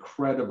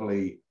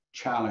incredibly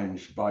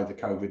challenged by the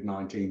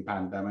COVID-19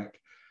 pandemic.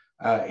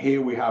 Here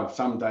we have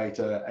some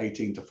data,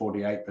 18 to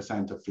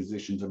 48% of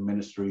physicians and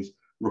ministries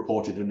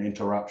reported an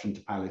interruption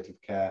to palliative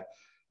care.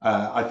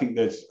 I think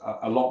there's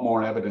a lot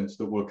more evidence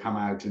that will come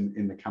out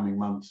in the coming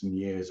months and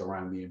years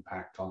around the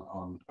impact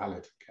on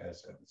palliative care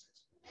services.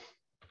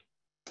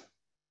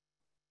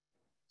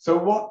 So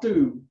what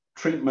do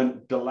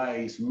treatment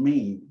delays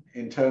mean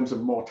in terms of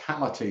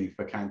mortality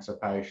for cancer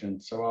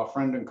patients? So our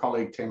friend and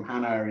colleague Tim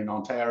Hanna in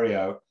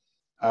Ontario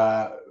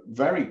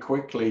very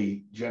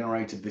quickly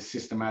generated this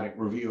systematic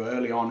review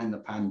early on in the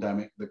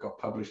pandemic that got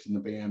published in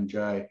the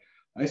BMJ.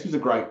 And this was a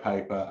great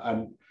paper,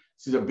 and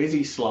this is a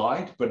busy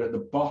slide, but at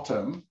the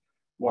bottom,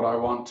 what I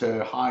want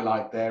to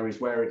highlight there is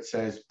where it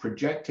says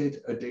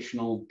projected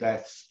additional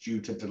deaths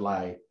due to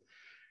delay.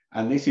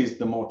 And this is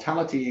the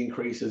mortality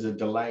increases, a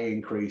delay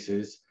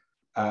increases.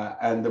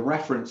 And the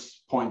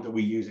reference point that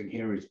we're using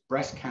here is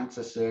breast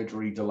cancer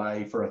surgery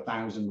delay for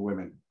 1,000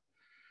 women.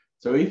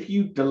 So if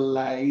you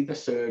delay the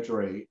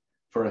surgery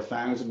for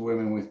 1,000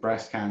 women with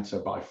breast cancer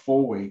by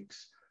 4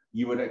 weeks,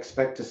 you would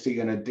expect to see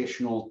an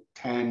additional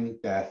 10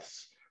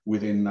 deaths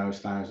within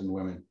those 1,000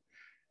 women.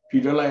 If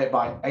you delay it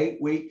by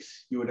 8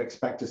 weeks, you would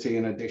expect to see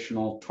an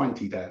additional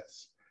 20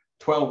 deaths.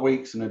 12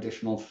 weeks, an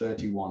additional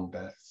 31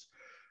 deaths.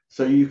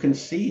 So you can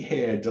see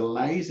here,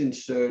 delays in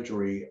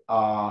surgery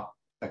are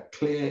a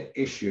clear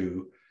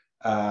issue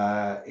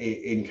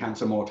in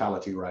cancer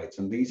mortality rates.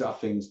 And these are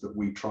things that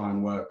we try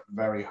and work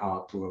very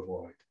hard to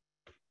avoid.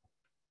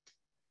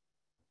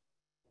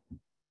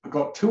 I've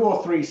got 2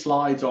 or 3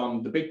 slides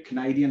on the big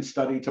Canadian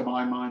study to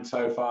my mind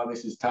so far.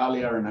 This is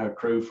Talia and her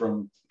crew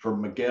from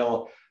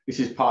McGill. This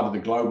is part of the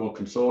global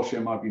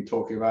consortium I've been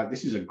talking about.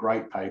 This is a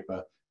great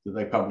paper that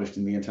they published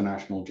in the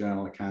International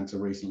Journal of Cancer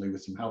recently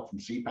with some help from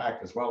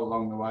CPAC as well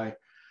along the way.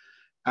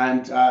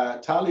 And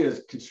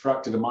Talia's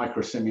constructed a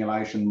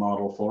microsimulation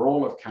model for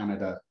all of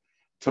Canada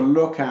to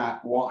look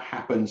at what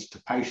happens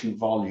to patient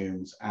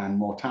volumes and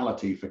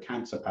mortality for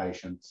cancer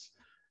patients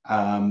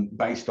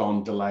based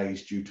on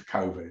delays due to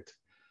COVID.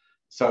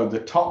 So the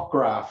top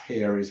graph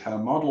here is her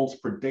model's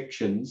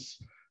predictions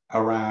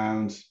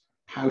around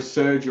how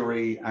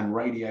surgery and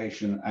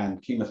radiation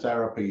and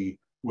chemotherapy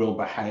will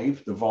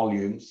behave, the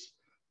volumes,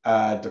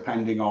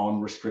 depending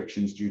on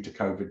restrictions due to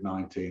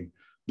COVID-19.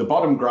 The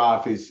bottom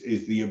graph is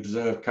the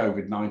observed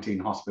COVID-19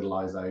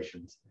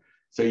 hospitalizations.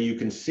 So you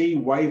can see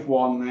wave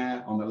 1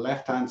 there on the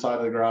left-hand side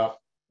of the graph,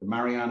 the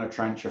Mariana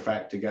Trench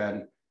effect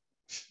again,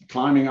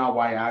 climbing our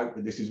way out,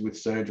 but this is with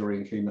surgery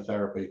and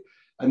chemotherapy.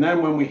 And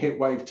then when we hit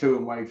wave 2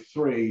 and wave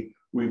 3,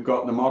 we've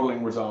got the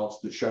modeling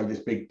results that show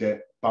this big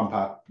dip, bump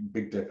up,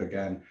 big dip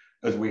again,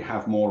 as we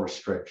have more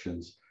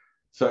restrictions.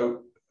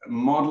 So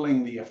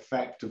modeling the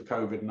effect of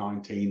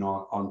COVID-19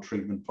 on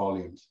treatment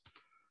volumes.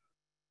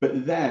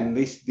 But then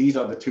these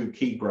are the 2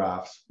 key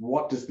graphs.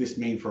 What does this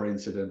mean for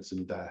incidence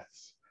and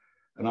deaths?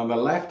 And on the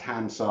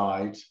left-hand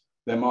side,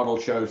 their model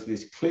shows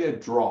this clear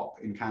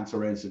drop in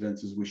cancer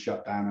incidence as we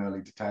shut down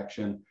early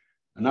detection.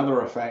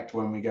 Another effect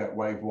when we get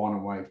wave 1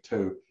 and wave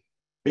 2,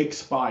 big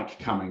spike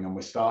coming, and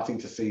we're starting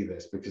to see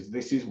this because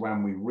this is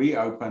when we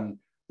reopen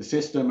the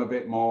system a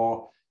bit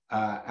more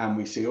and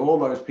we see all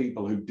those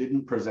people who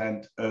didn't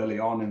present early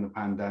on in the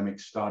pandemic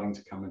starting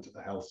to come into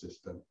the health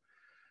system.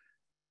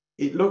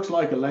 It looks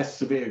like a less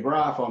severe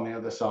graph on the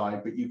other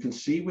side, but you can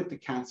see with the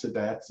cancer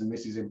deaths, and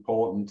this is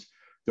important,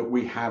 that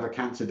we have a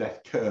cancer death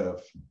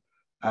curve.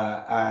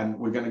 And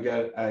we're going to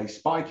get a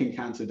spike in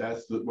cancer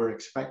deaths that we're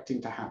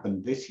expecting to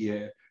happen this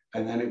year,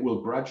 and then it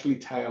will gradually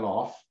tail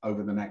off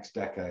over the next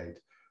decade.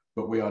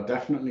 But we are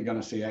definitely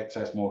going to see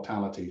excess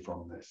mortality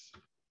from this.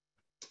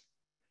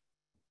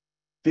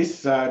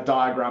 This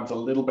diagram's a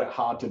little bit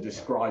hard to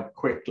describe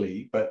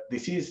quickly, but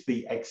this is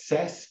the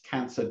excess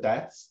cancer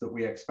deaths that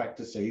we expect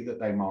to see that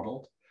they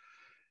modeled.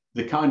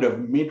 The kind of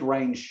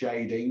mid-range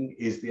shading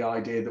is the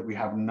idea that we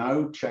have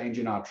no change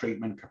in our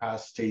treatment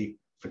capacity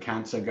for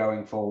cancer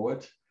going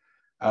forward.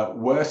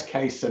 Worst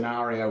case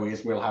scenario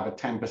is we'll have a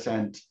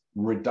 10%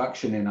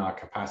 reduction in our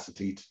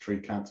capacity to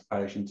treat cancer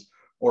patients,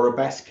 or a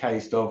best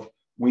case of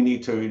we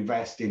need to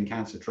invest in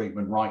cancer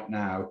treatment right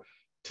now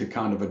to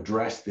kind of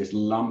address this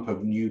lump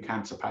of new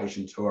cancer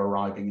patients who are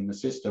arriving in the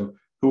system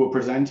who are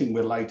presenting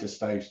with later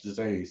stage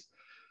disease.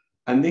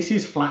 And this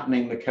is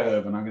flattening the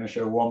curve, and I'm going to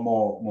show one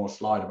more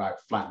slide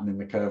about flattening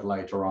the curve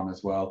later on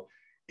as well.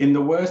 In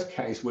the worst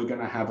case, we're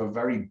going to have a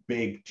very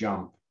big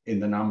jump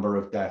in the number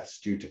of deaths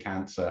due to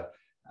cancer.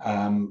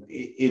 In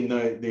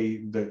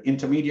the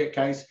intermediate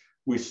case,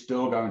 we're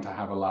still going to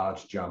have a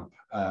large jump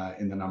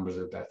in the numbers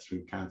of deaths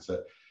through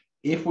cancer.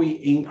 If we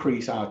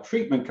increase our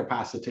treatment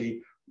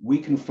capacity, we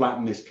can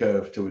flatten this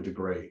curve to a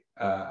degree,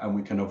 and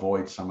we can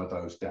avoid some of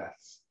those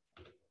deaths.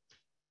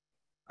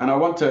 And I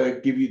want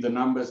to give you the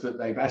numbers that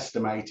they've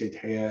estimated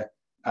here.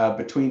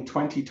 Between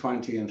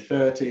 2020 and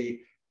 30,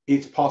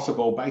 it's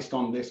possible based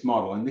on this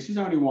model, and this is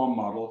only one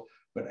model,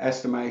 but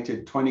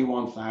estimated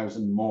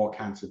 21,000 more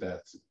cancer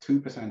deaths,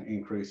 2%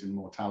 increase in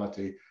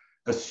mortality,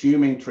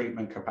 assuming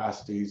treatment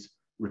capacities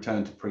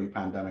return to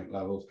pre-pandemic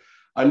levels.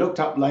 I looked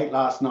up late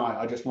last night,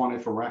 I just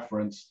wanted for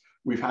reference,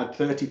 we've had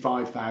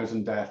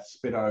 35,000 deaths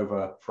spit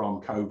over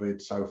from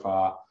COVID so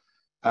far.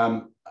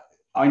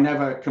 I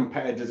never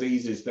compare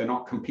diseases, they're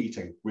not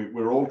competing.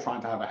 We're all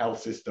trying to have a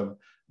health system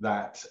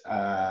that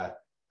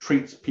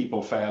treats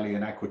people fairly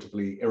and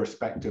equitably,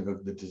 irrespective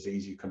of the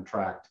disease you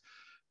contract.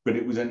 But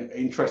it was an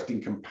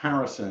interesting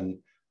comparison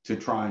to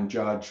try and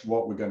judge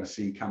what we're going to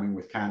see coming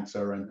with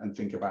cancer and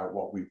think about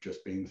what we've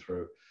just been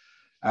through.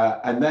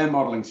 And their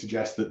modeling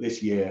suggests that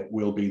this year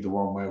will be the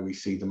one where we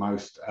see the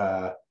most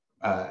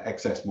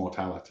excess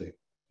mortality.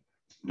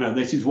 Now,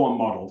 this is one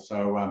model,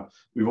 so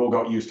we've all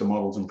got used to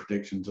models and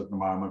predictions at the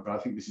moment, but I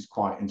think this is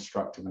quite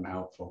instructive and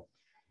helpful.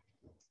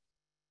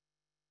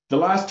 The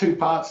last 2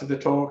 parts of the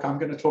talk, I'm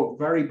going to talk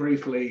very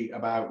briefly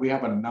about, we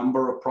have a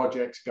number of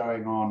projects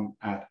going on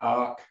at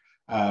ARC,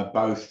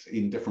 both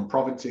in different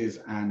provinces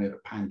and at a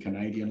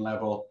pan-Canadian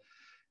level.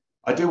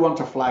 I do want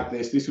to flag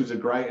this. This was a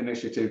great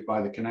initiative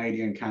by the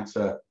Canadian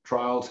Cancer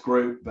Trials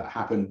Group that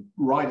happened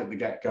right at the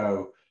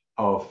get-go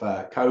of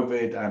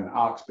COVID, and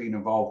ARC's been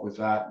involved with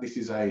that. This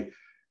is a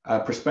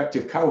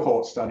prospective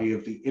cohort study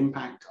of the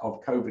impact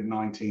of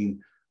COVID-19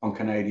 on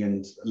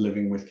Canadians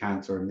living with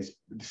cancer, and this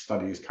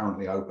study is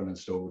currently open and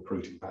still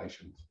recruiting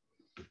patients.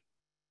 I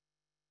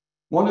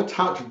want to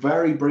touch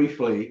very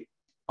briefly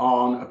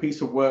on a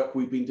piece of work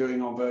we've been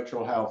doing on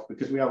virtual health,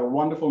 because we have a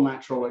wonderful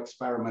natural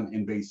experiment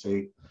in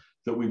BC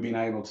that we've been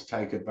able to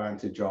take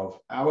advantage of.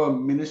 Our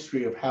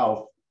Ministry of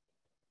Health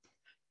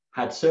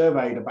had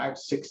surveyed about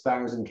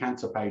 6,000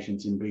 cancer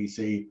patients in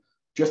BC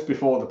just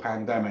before the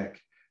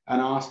pandemic and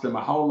asked them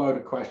a whole load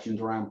of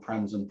questions around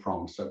PREMs and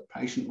PROMs, so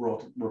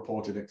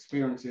patient-reported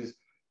experiences,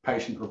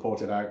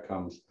 patient-reported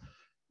outcomes.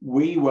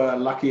 We were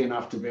lucky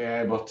enough to be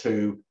able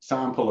to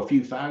sample a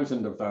few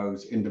thousand of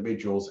those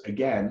individuals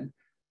again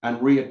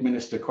and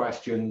re-administer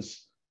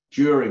questions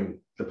during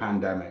the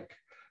pandemic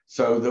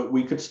so that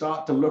we could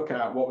start to look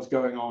at what was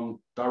going on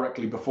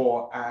directly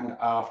before and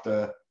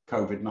after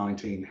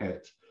COVID-19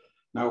 hit.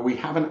 Now, we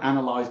haven't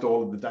analyzed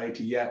all of the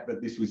data yet,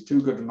 but this was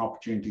too good an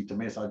opportunity to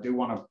miss. I do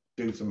want to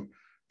do some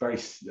very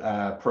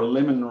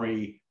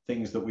preliminary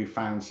things that we've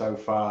found so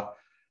far.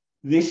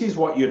 This is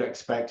what you'd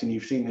expect, and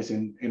you've seen this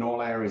in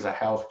all areas of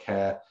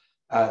healthcare.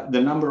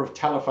 The number of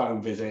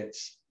telephone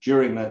visits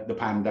during the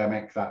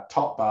pandemic, that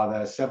top bar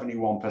there,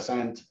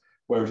 71%,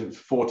 whereas it was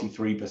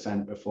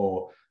 43%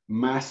 before.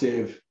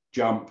 Massive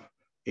jump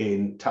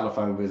in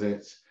telephone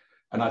visits.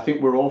 And I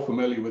think we're all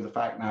familiar with the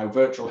fact now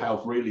virtual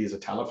health really is a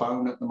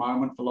telephone at the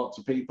moment for lots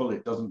of people.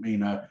 It doesn't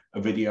mean a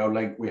video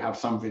link. We have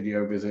some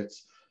video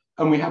visits.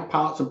 And we have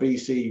parts of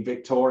BC,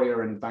 Victoria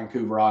and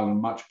Vancouver Island,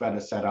 much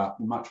better set up,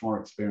 much more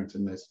experience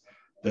in this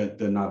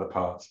than other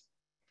parts.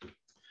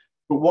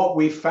 But what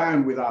we've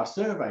found with our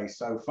survey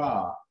so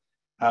far,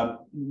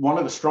 one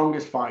of the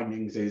strongest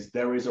findings is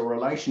there is a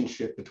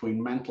relationship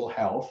between mental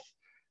health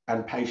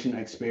and patient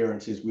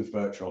experiences with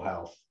virtual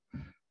health.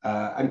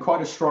 And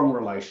quite a strong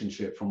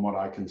relationship from what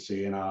I can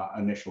see in our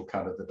initial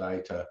cut of the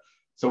data.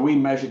 So we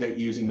measured it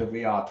using the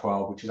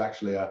VR12, which is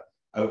actually a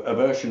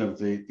version of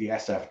the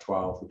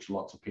SF12, which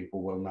lots of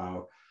people will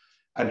know.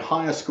 And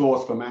higher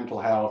scores for mental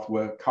health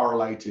were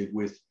correlated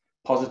with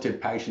positive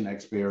patient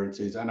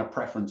experiences and a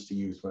preference to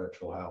use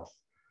virtual health.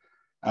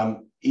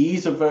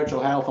 Ease of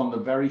virtual health on the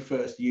very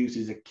first use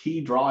is a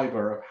key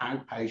driver of how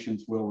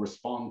patients will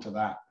respond to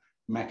that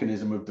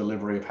mechanism of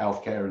delivery of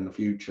healthcare in the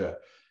future.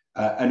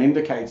 And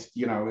indicates,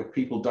 you know, if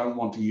people don't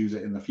want to use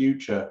it in the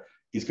future,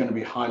 it's going to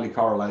be highly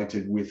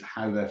correlated with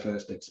how their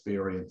first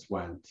experience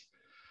went.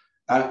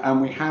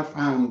 And we have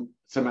found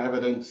some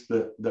evidence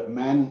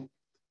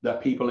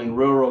that people in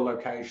rural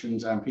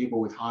locations and people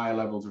with higher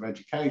levels of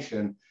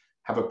education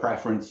have a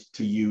preference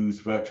to use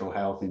virtual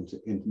health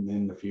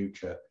in the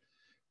future.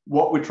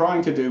 What we're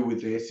trying to do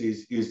with this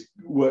is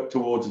work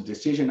towards a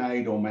decision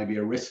aid or maybe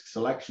a risk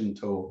selection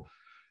tool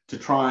to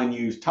try and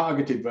use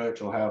targeted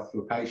virtual health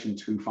for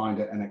patients who find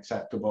it an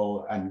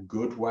acceptable and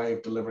good way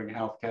of delivering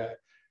healthcare,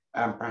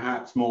 and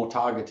perhaps more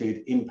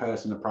targeted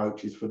in-person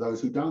approaches for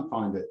those who don't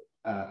find it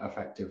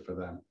effective for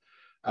them.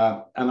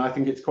 And I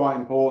think it's quite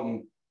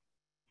important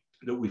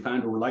that we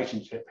found a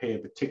relationship here,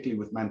 particularly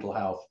with mental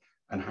health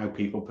and how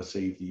people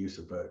perceive the use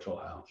of virtual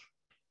health.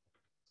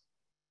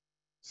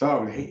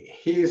 So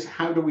here's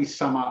how do we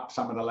sum up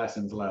some of the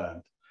lessons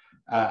learned?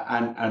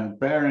 And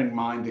bear in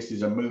mind, this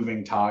is a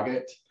moving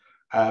target.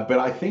 But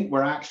I think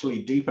we're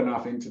actually deep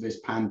enough into this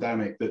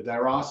pandemic that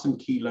there are some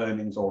key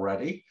learnings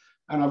already.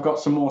 And I've got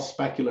some more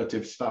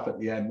speculative stuff at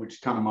the end, which is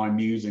kind of my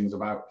musings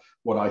about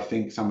what I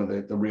think some of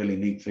the really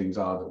neat things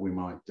are that we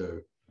might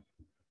do.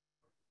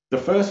 The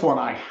first one,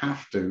 I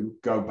have to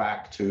go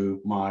back to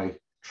my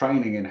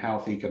training in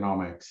health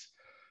economics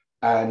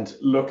and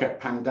look at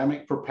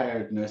pandemic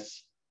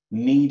preparedness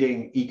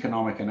needing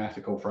economic and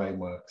ethical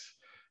frameworks.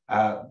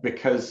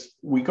 Because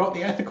we got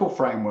the ethical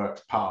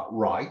frameworks part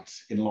right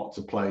in lots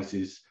of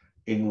places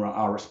in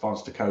our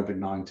response to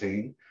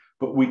COVID-19,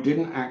 but we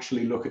didn't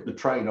actually look at the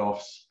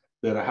trade-offs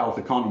that a health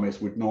economist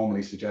would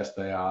normally suggest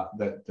that are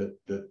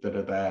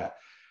there.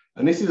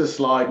 And this is a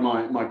slide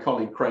my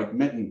colleague Craig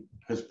Mitten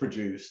has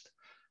produced,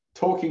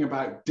 talking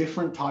about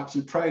different types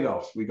of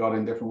trade-offs we got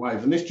in different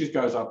waves. And this just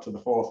goes up to the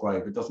fourth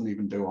wave. It doesn't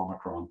even do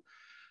Omicron.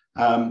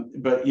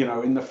 But you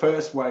know, in the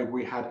first wave,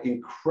 we had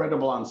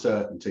incredible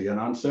uncertainty, and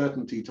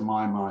uncertainty to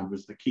my mind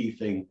was the key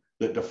thing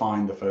that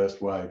defined the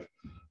first wave.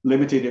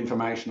 Limited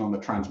information on the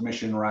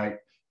transmission rate,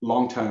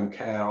 long-term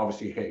care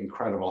obviously hit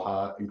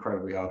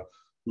incredibly hard,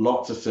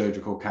 lots of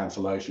surgical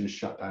cancellations,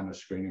 shut down the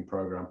screening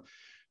program.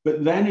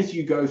 But then as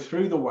you go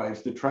through the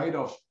waves, the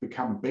trade-offs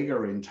become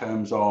bigger in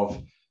terms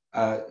of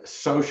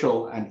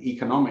social and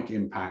economic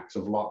impacts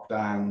of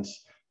lockdowns,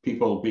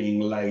 people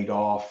being laid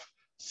off,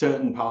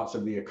 certain parts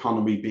of the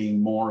economy being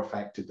more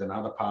affected than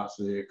other parts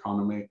of the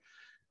economy.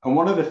 And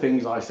one of the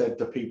things I said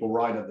to people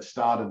right at the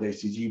start of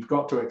this is you've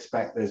got to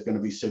expect there's going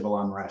to be civil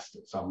unrest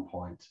at some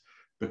point,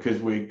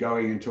 because we're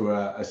going into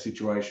a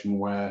situation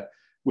where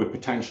we're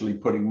potentially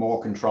putting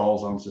more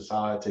controls on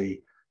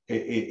society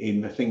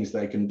in the things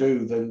they can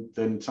do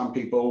than some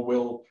people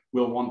will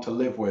want to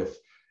live with.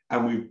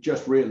 And we've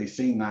just really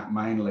seen that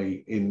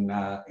mainly in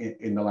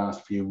the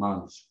last few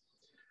months.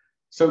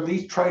 So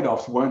these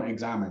trade-offs weren't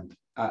examined.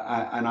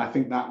 And I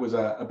think that was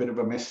a bit of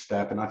a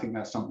misstep, and I think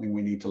that's something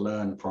we need to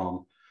learn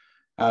from.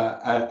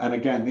 And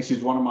again, this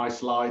is one of my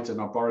slides, and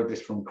I borrowed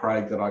this from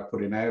Craig, that I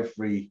put in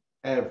every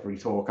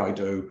talk I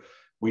do.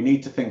 We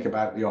need to think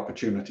about the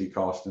opportunity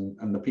cost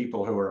and the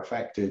people who are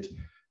affected,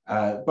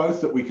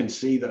 both that we can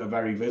see that are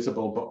very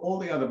visible, but all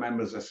the other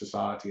members of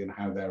society and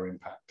how they're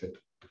impacted.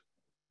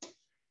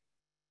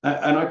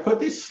 And I put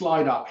this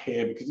slide up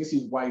here because this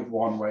is wave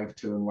 1, wave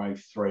 2, and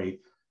wave 3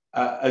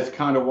 as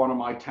kind of one of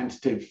my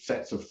tentative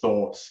sets of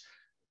thoughts.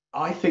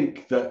 I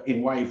think that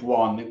in wave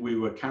 1, we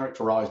were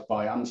characterized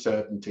by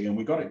uncertainty, and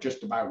we got it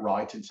just about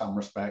right in some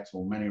respects,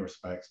 or many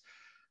respects.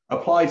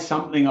 Applied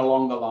something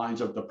along the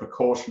lines of the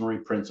precautionary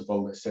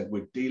principle that said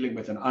we're dealing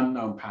with an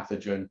unknown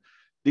pathogen.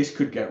 This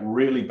could get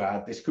really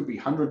bad. This could be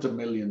hundreds of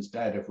millions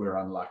dead if we're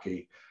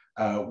unlucky.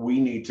 We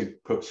need to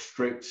put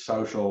strict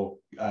social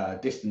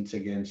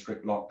distancing in,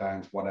 strict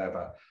lockdowns,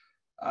 whatever.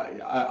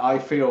 I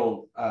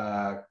feel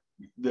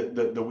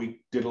that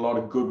we did a lot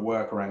of good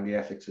work around the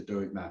ethics of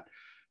doing that.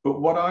 But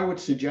what I would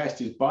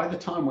suggest is by the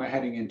time we're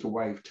heading into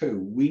wave 2,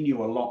 we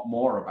knew a lot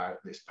more about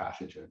this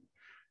pathogen,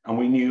 and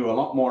we knew a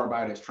lot more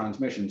about its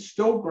transmission.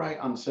 Still great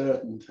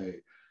uncertainty,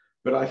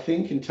 but I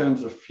think in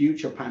terms of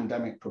future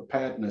pandemic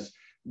preparedness,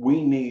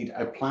 we need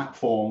a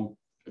platform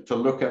to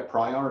look at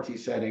priority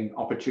setting,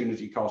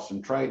 opportunity costs,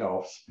 and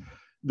trade-offs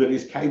that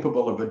is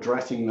capable of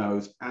addressing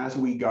those as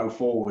we go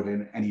forward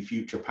in any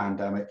future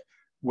pandemic,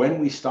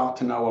 when we start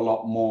to know a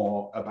lot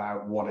more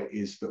about what it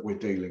is that we're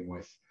dealing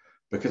with.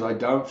 Because I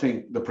don't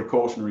think the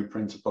precautionary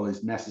principle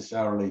is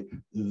necessarily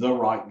the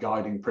right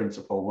guiding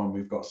principle when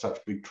we've got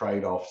such big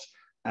trade-offs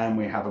and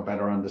we have a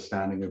better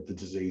understanding of the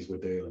disease we're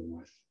dealing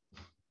with.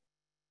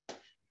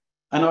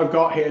 And I've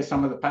got here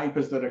some of the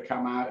papers that have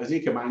come out.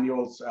 Azika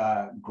Manuel's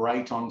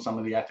great on some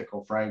of the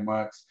ethical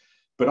frameworks,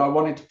 but I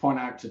wanted to point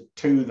out to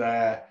two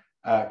there.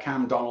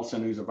 Cam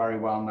Donaldson, who's a very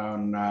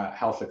well-known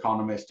health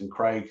economist, and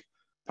Craig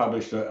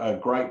published a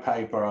great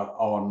paper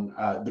on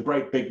the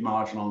great big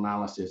marginal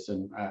analysis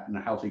and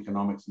health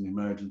economics and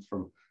emergence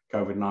from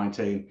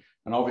COVID-19.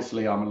 And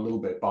obviously I'm a little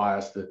bit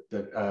biased that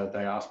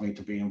they asked me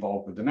to be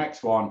involved with the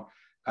next one.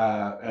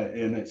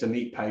 And it's a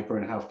neat paper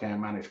in Healthcare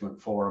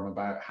Management Forum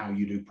about how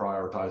you do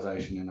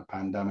prioritization in a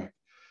pandemic.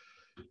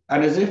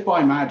 And as if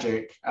by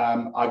magic,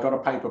 I got a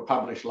paper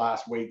published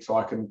last week, so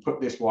I can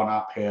put this one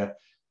up here.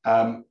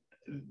 The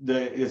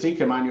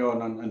Azika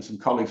Manuel and some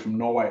colleagues from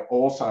Norway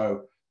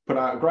also put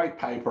out a great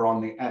paper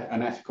on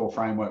an ethical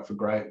framework for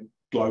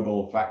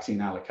global vaccine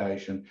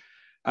allocation.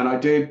 And I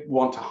did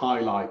want to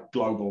highlight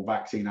global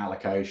vaccine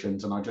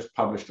allocations, and I just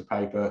published a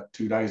paper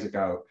 2 days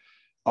ago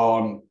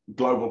on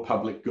global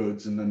public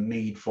goods and the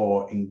need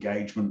for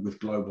engagement with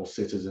global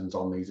citizens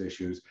on these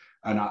issues.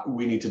 And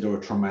we need to do a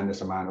tremendous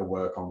amount of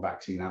work on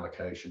vaccine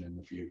allocation in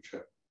the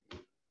future.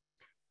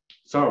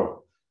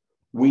 So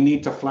we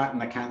need to flatten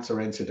the cancer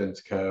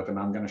incidence curve, and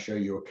I'm going to show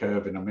you a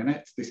curve in a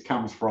minute. This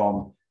comes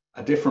from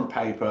a different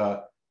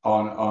paper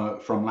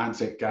from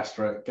Lancet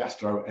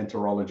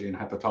Gastroenterology and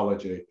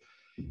Hepatology.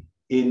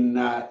 In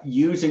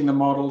using the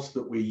models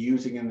that we're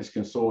using in this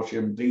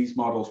consortium, these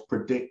models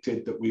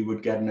predicted that we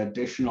would get an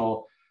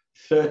additional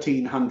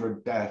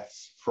 1,300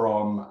 deaths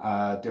from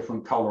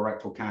different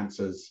colorectal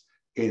cancers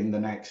in the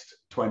next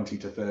 20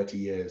 to 30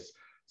 years.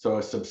 So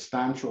a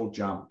substantial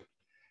jump.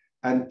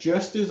 And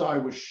just as I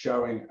was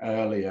showing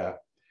earlier,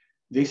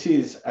 this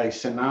is a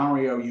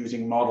scenario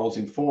using models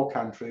in 4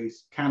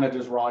 countries.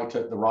 Canada's right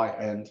at the right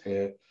end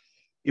here.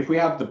 If we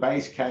have the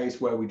base case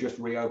where we just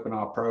reopen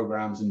our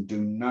programs and do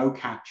no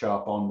catch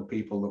up on the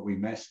people that we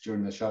missed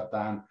during the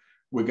shutdown,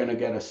 we're going to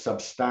get a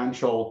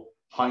substantial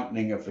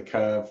heightening of the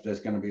curve.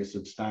 There's going to be a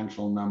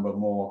substantial number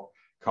more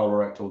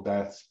colorectal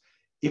deaths.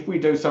 If we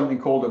do something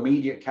called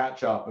immediate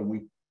catch up and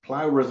we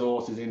plow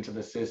resources into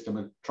the system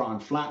and try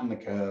and flatten the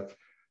curve,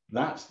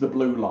 that's the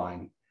blue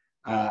line.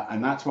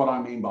 And that's what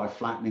I mean by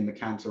flattening the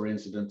cancer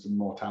incidence and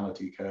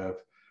mortality curve.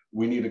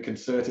 We need a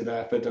concerted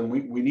effort, and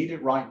we need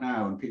it right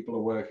now, and people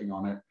are working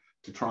on it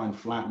to try and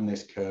flatten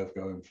this curve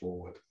going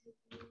forward.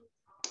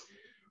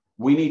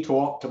 We need to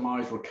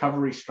optimize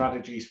recovery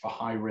strategies for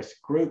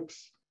high-risk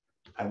groups.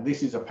 And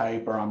this is a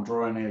paper, I'm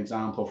drawing an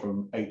example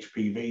from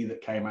HPV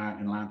that came out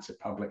in Lancet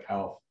Public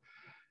Health.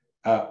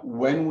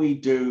 When we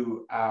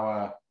do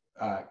our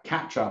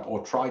catch-up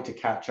or try to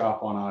catch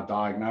up on our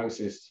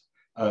diagnosis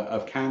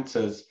of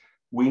cancers,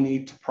 we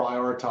need to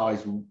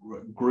prioritize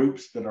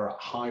groups that are at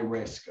high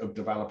risk of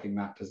developing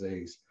that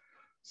disease.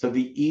 So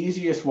the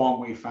easiest one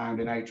we found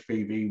in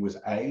HPV was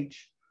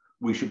age.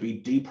 We should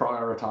be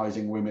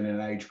deprioritizing women in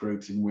age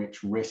groups in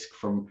which risk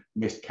from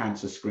missed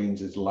cancer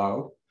screens is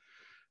low.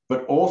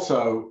 But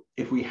also,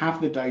 if we have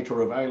the data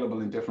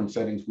available in different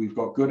settings, we've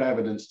got good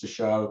evidence to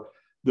show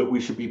that we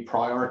should be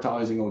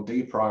prioritizing or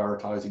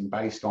deprioritizing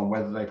based on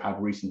whether they've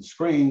had recent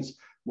screens,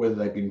 whether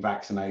they've been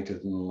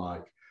vaccinated and the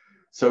like.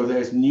 So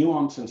there's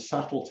nuance and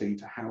subtlety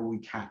to how we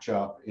catch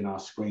up in our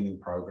screening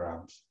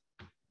programs.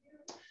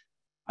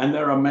 And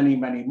there are many,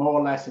 many more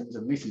lessons,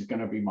 and this is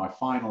going to be my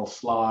final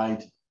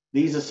slide.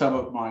 These are some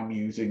of my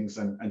musings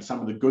and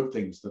some of the good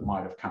things that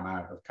might have come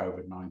out of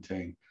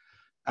COVID-19.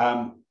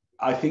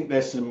 I think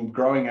there's some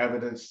growing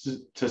evidence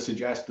to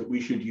suggest that we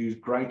should use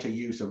greater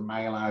use of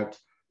mail-out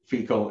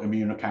fecal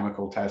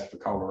immunochemical tests for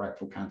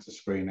colorectal cancer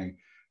screening.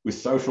 With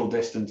social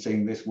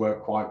distancing, this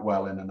worked quite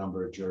well in a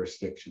number of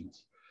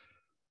jurisdictions.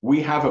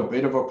 We have a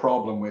bit of a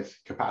problem with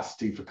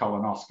capacity for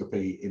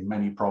colonoscopy in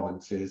many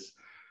provinces.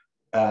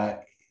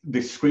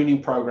 The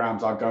screening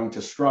programs are going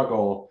to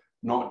struggle,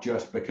 not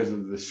just because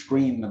of the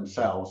screen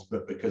themselves,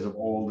 but because of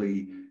all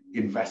the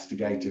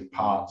investigative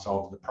parts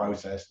of the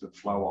process that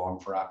flow on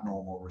for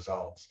abnormal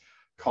results.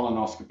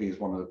 Colonoscopy is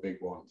one of the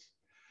big ones.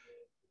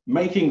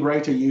 Making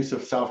greater use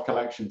of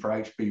self-collection for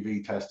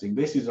HPV testing.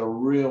 This is a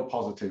real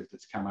positive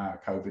that's come out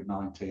of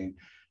COVID-19.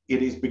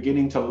 It is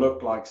beginning to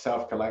look like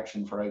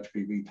self-collection for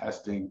HPV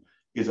testing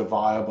is a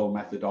viable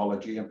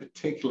methodology, and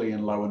particularly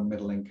in low and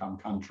middle income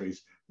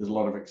countries, there's a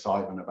lot of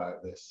excitement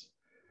about this.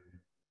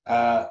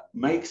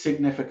 Make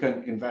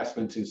significant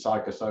investments in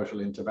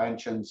psychosocial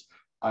interventions.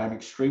 I am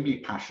extremely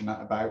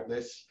passionate about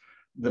this.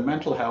 The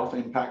mental health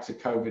impacts of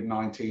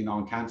COVID-19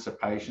 on cancer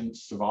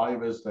patients,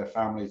 survivors, their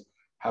families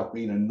have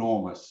been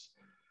enormous.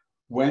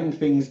 When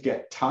things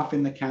get tough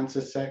in the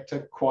cancer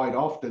sector, quite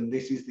often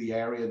this is the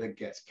area that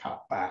gets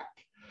cut back.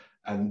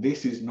 And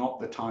this is not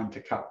the time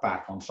to cut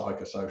back on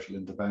psychosocial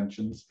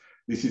interventions.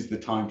 This is the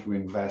time to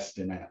invest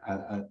in it.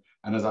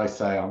 And as I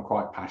say, I'm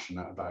quite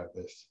passionate about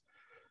this.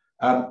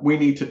 We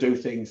need to do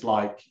things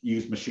like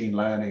use machine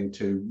learning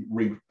to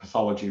read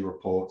pathology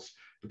reports,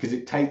 because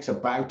it takes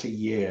about a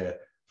year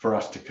for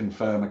us to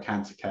confirm a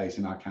cancer case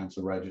in our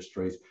cancer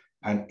registries.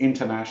 And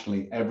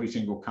internationally, every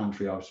single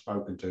country I've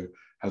spoken to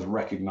has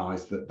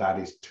recognized that that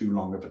is too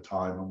long of a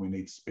time and we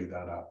need to speed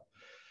that up.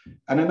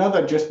 And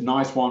another just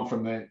nice one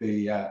from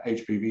the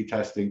HPV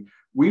testing,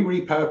 we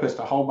repurposed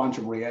a whole bunch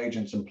of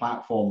reagents and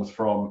platforms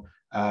from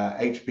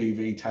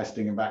HPV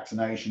testing and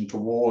vaccination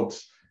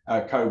towards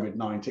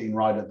COVID-19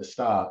 right at the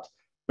start.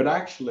 But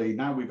actually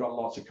now we've got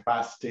lots of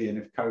capacity, and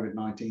if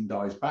COVID-19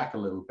 dies back a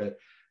little bit,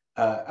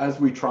 as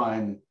we try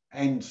and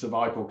end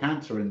cervical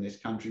cancer in this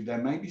country, there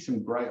may be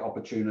some great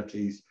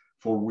opportunities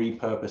for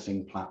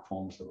repurposing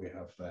platforms that we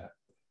have there.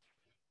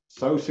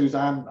 So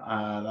Suzanne,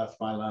 that's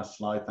my last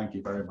slide. Thank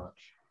you very much.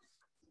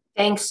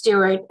 Thanks,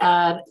 Stuart.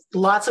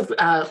 Lots of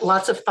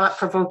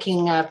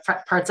thought-provoking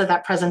parts of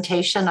that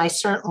presentation. I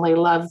certainly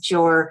loved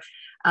your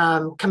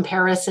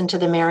comparison to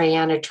the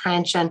Mariana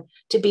Trench. And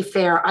to be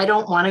fair, I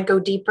don't want to go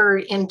deeper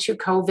into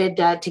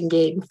COVID to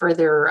gain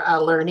further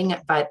learning,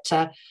 but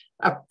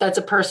that's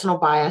a personal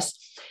bias.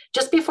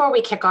 Just before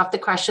we kick off the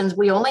questions,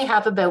 we only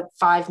have about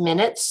 5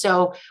 minutes,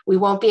 so we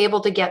won't be able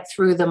to get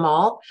through them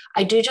all.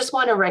 I do just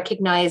want to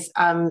recognize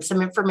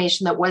some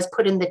information that was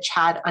put in the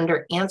chat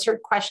under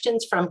answered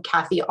questions from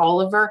Kathy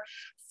Oliver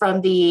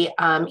from the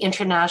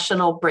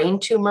International Brain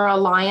Tumor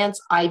Alliance,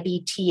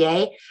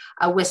 IBTA,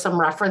 with some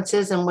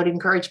references, and would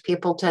encourage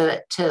people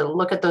to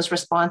look at those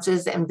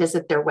responses and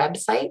visit their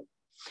website.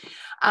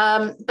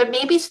 But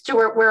maybe,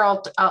 Stuart, where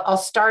I'll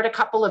start a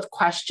couple of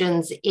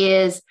questions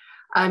is,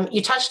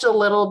 you touched a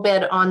little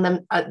bit on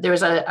them.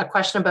 There's a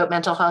question about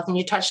mental health, and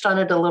you touched on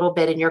it a little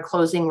bit in your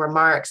closing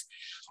remarks.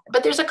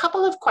 But there's a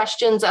couple of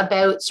questions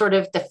about sort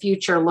of the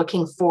future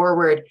looking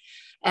forward,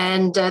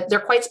 and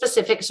they're quite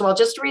specific. So I'll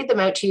just read them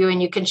out to you,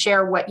 and you can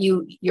share what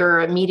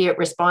your immediate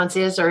response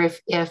is, or if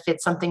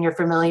it's something you're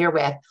familiar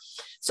with.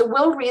 So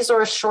will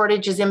resource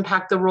shortages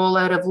impact the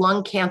rollout of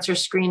lung cancer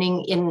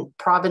screening in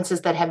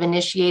provinces that have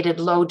initiated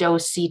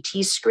low-dose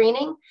CT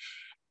screening?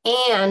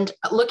 And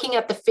looking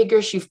at the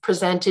figures you've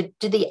presented,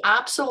 do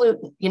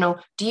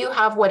you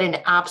have what an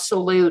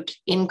absolute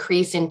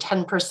increase in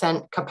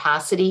 10%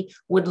 capacity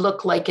would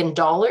look like in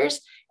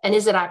dollars? And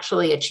is it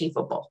actually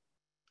achievable?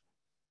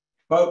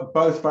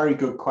 Both very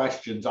good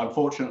questions.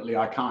 Unfortunately,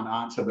 I can't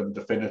answer them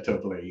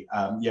definitively.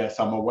 Yes,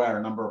 I'm aware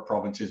a number of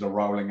provinces are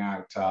rolling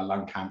out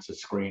lung cancer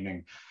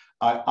screening.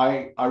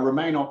 I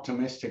remain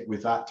optimistic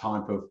with that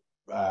type of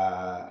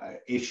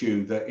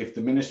issue, that if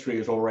the ministry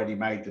has already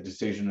made the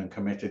decision and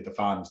committed the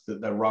funds, that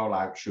their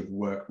rollout should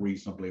work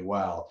reasonably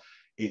well.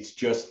 It's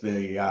just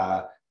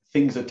the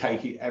things are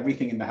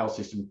everything in the health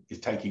system is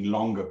taking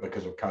longer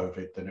because of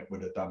COVID than it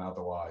would have done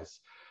otherwise.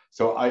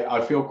 So I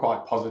feel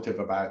quite positive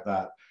about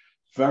that.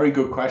 Very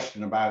good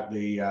question about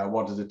the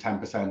what does a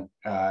 10%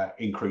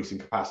 increase in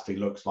capacity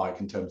looks like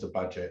in terms of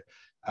budget.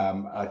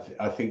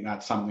 I think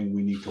that's something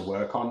we need to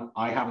work on.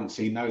 I haven't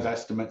seen those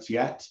estimates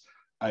yet.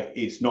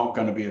 It's not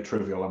going to be a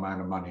trivial amount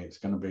of money. It's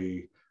going to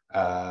be,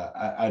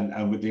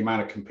 and with the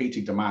amount of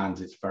competing demands,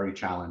 it's very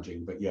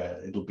challenging, but yeah,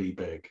 it'll be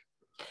big.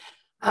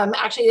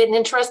 Actually, an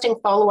interesting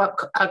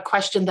follow-up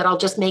question that I'll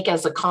just make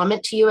as a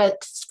comment to you,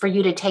 for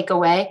you to take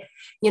away.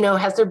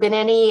 Has there been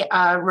any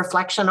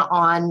reflection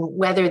on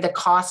whether the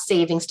cost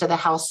savings to the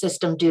health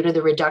system due to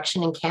the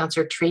reduction in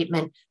cancer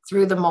treatment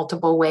through the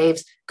multiple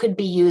waves could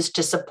be used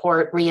to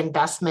support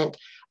reinvestment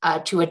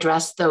to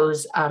address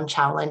those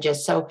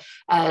challenges? So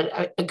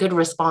a good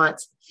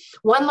response.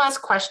 One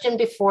last question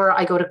before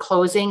I go to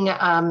closing,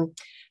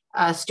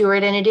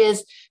 Stuart, and it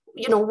is,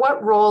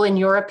 what role, in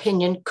your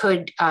opinion,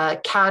 could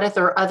CADTH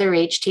or other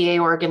HTA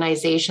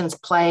organizations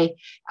play,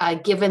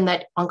 given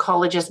that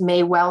oncologists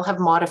may well have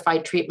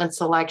modified treatment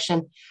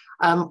selection?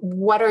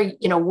 What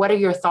are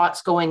your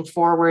thoughts going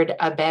forward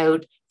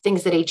about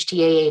things that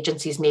HTA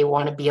agencies may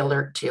want to be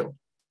alert to?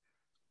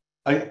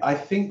 I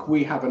think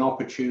we have an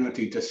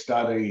opportunity to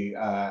study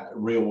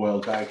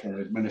real-world data and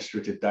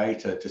administrative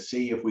data to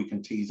see if we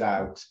can tease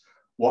out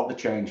what the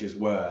changes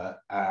were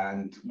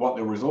and what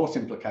the resource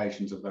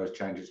implications of those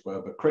changes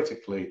were, but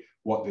critically,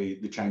 what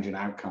the change in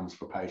outcomes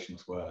for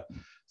patients were.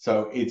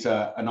 So it's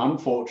an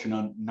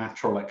unfortunate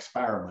natural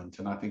experiment,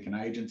 and I think an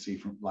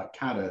agency like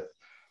CADTH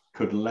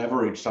could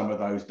leverage some of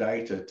those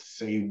data to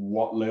see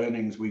what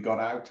learnings we got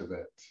out of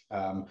it,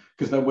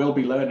 because there will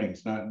be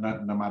learnings no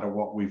matter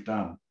what we've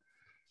done.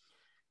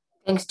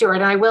 Thanks, Stuart.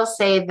 And I will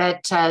say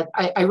that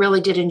I really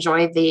did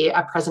enjoy the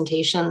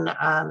presentation.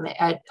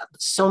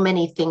 So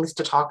many things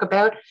to talk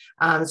about.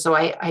 So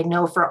I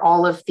know for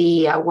all of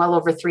the well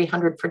over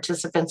 300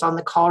 participants on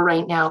the call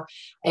right now,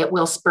 it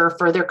will spur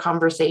further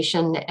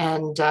conversation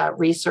and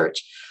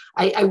research.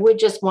 I would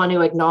just want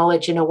to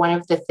acknowledge, one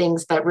of the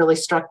things that really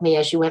struck me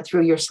as you went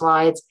through your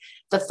slides,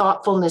 the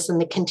thoughtfulness and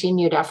the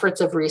continued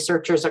efforts of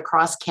researchers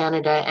across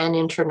Canada and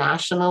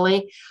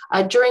internationally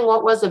during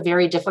what was a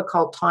very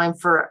difficult time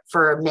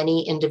for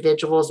many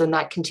individuals, and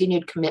that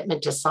continued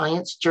commitment to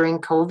science during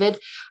COVID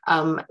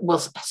will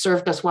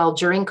serve us well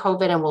during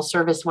COVID and will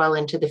serve us well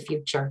into the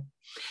future.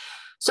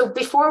 So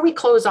before we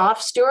close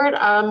off, Stuart,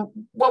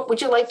 what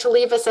would you like to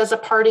leave us as a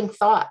parting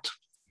thought?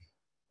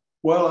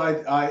 Well,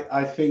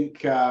 I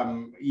think,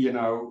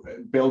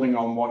 building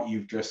on what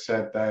you've just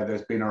said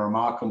there's been a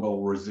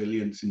remarkable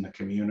resilience in the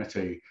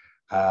community.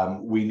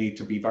 We need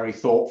to be very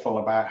thoughtful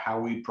about how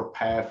we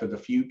prepare for the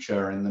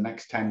future in the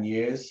next 10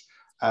 years,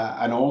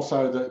 and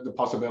also the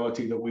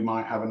possibility that we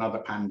might have another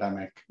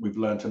pandemic. We've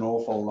learned an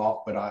awful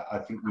lot, but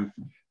I think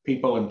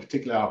people, and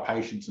particularly our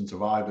patients and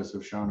survivors,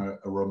 have shown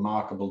a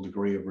remarkable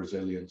degree of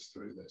resilience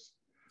through this.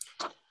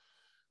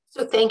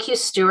 So thank you,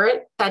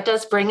 Stuart. That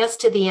does bring us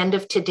to the end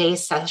of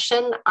today's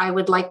session. I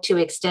would like to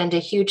extend a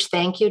huge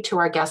thank you to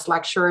our guest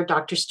lecturer,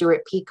 Dr.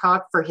 Stuart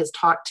Peacock, for his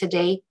talk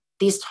today.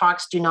 These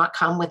talks do not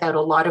come without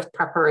a lot of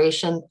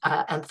preparation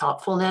and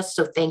thoughtfulness.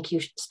 So thank you,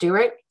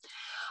 Stuart.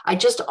 I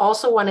just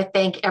also want to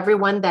thank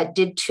everyone that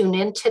did tune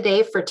in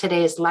today for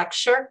today's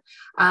lecture.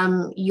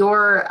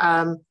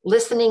 Your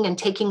listening and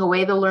taking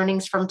away the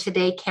learnings from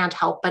today can't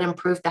help but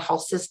improve the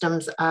health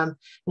systems,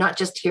 not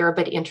just here,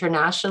 but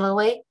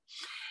internationally.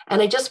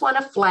 And I just want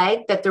to flag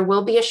that there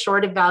will be a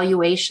short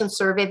evaluation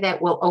survey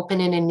that will open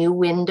in a new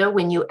window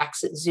when you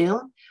exit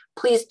Zoom.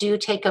 Please do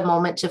take a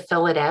moment to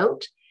fill it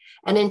out.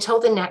 And until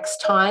the next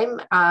time,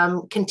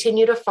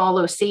 continue to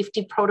follow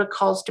safety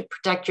protocols to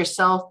protect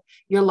yourself,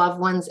 your loved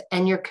ones,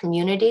 and your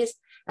communities.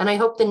 And I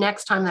hope the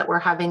next time that we're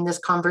having this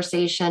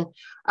conversation,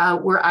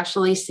 we're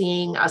actually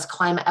seeing us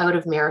climb out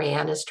of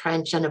Mariana's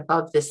Trench and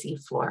above the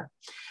seafloor.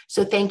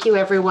 So thank you,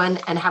 everyone,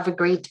 and have a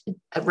great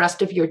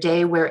rest of your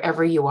day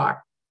wherever you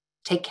are.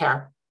 Take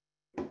care.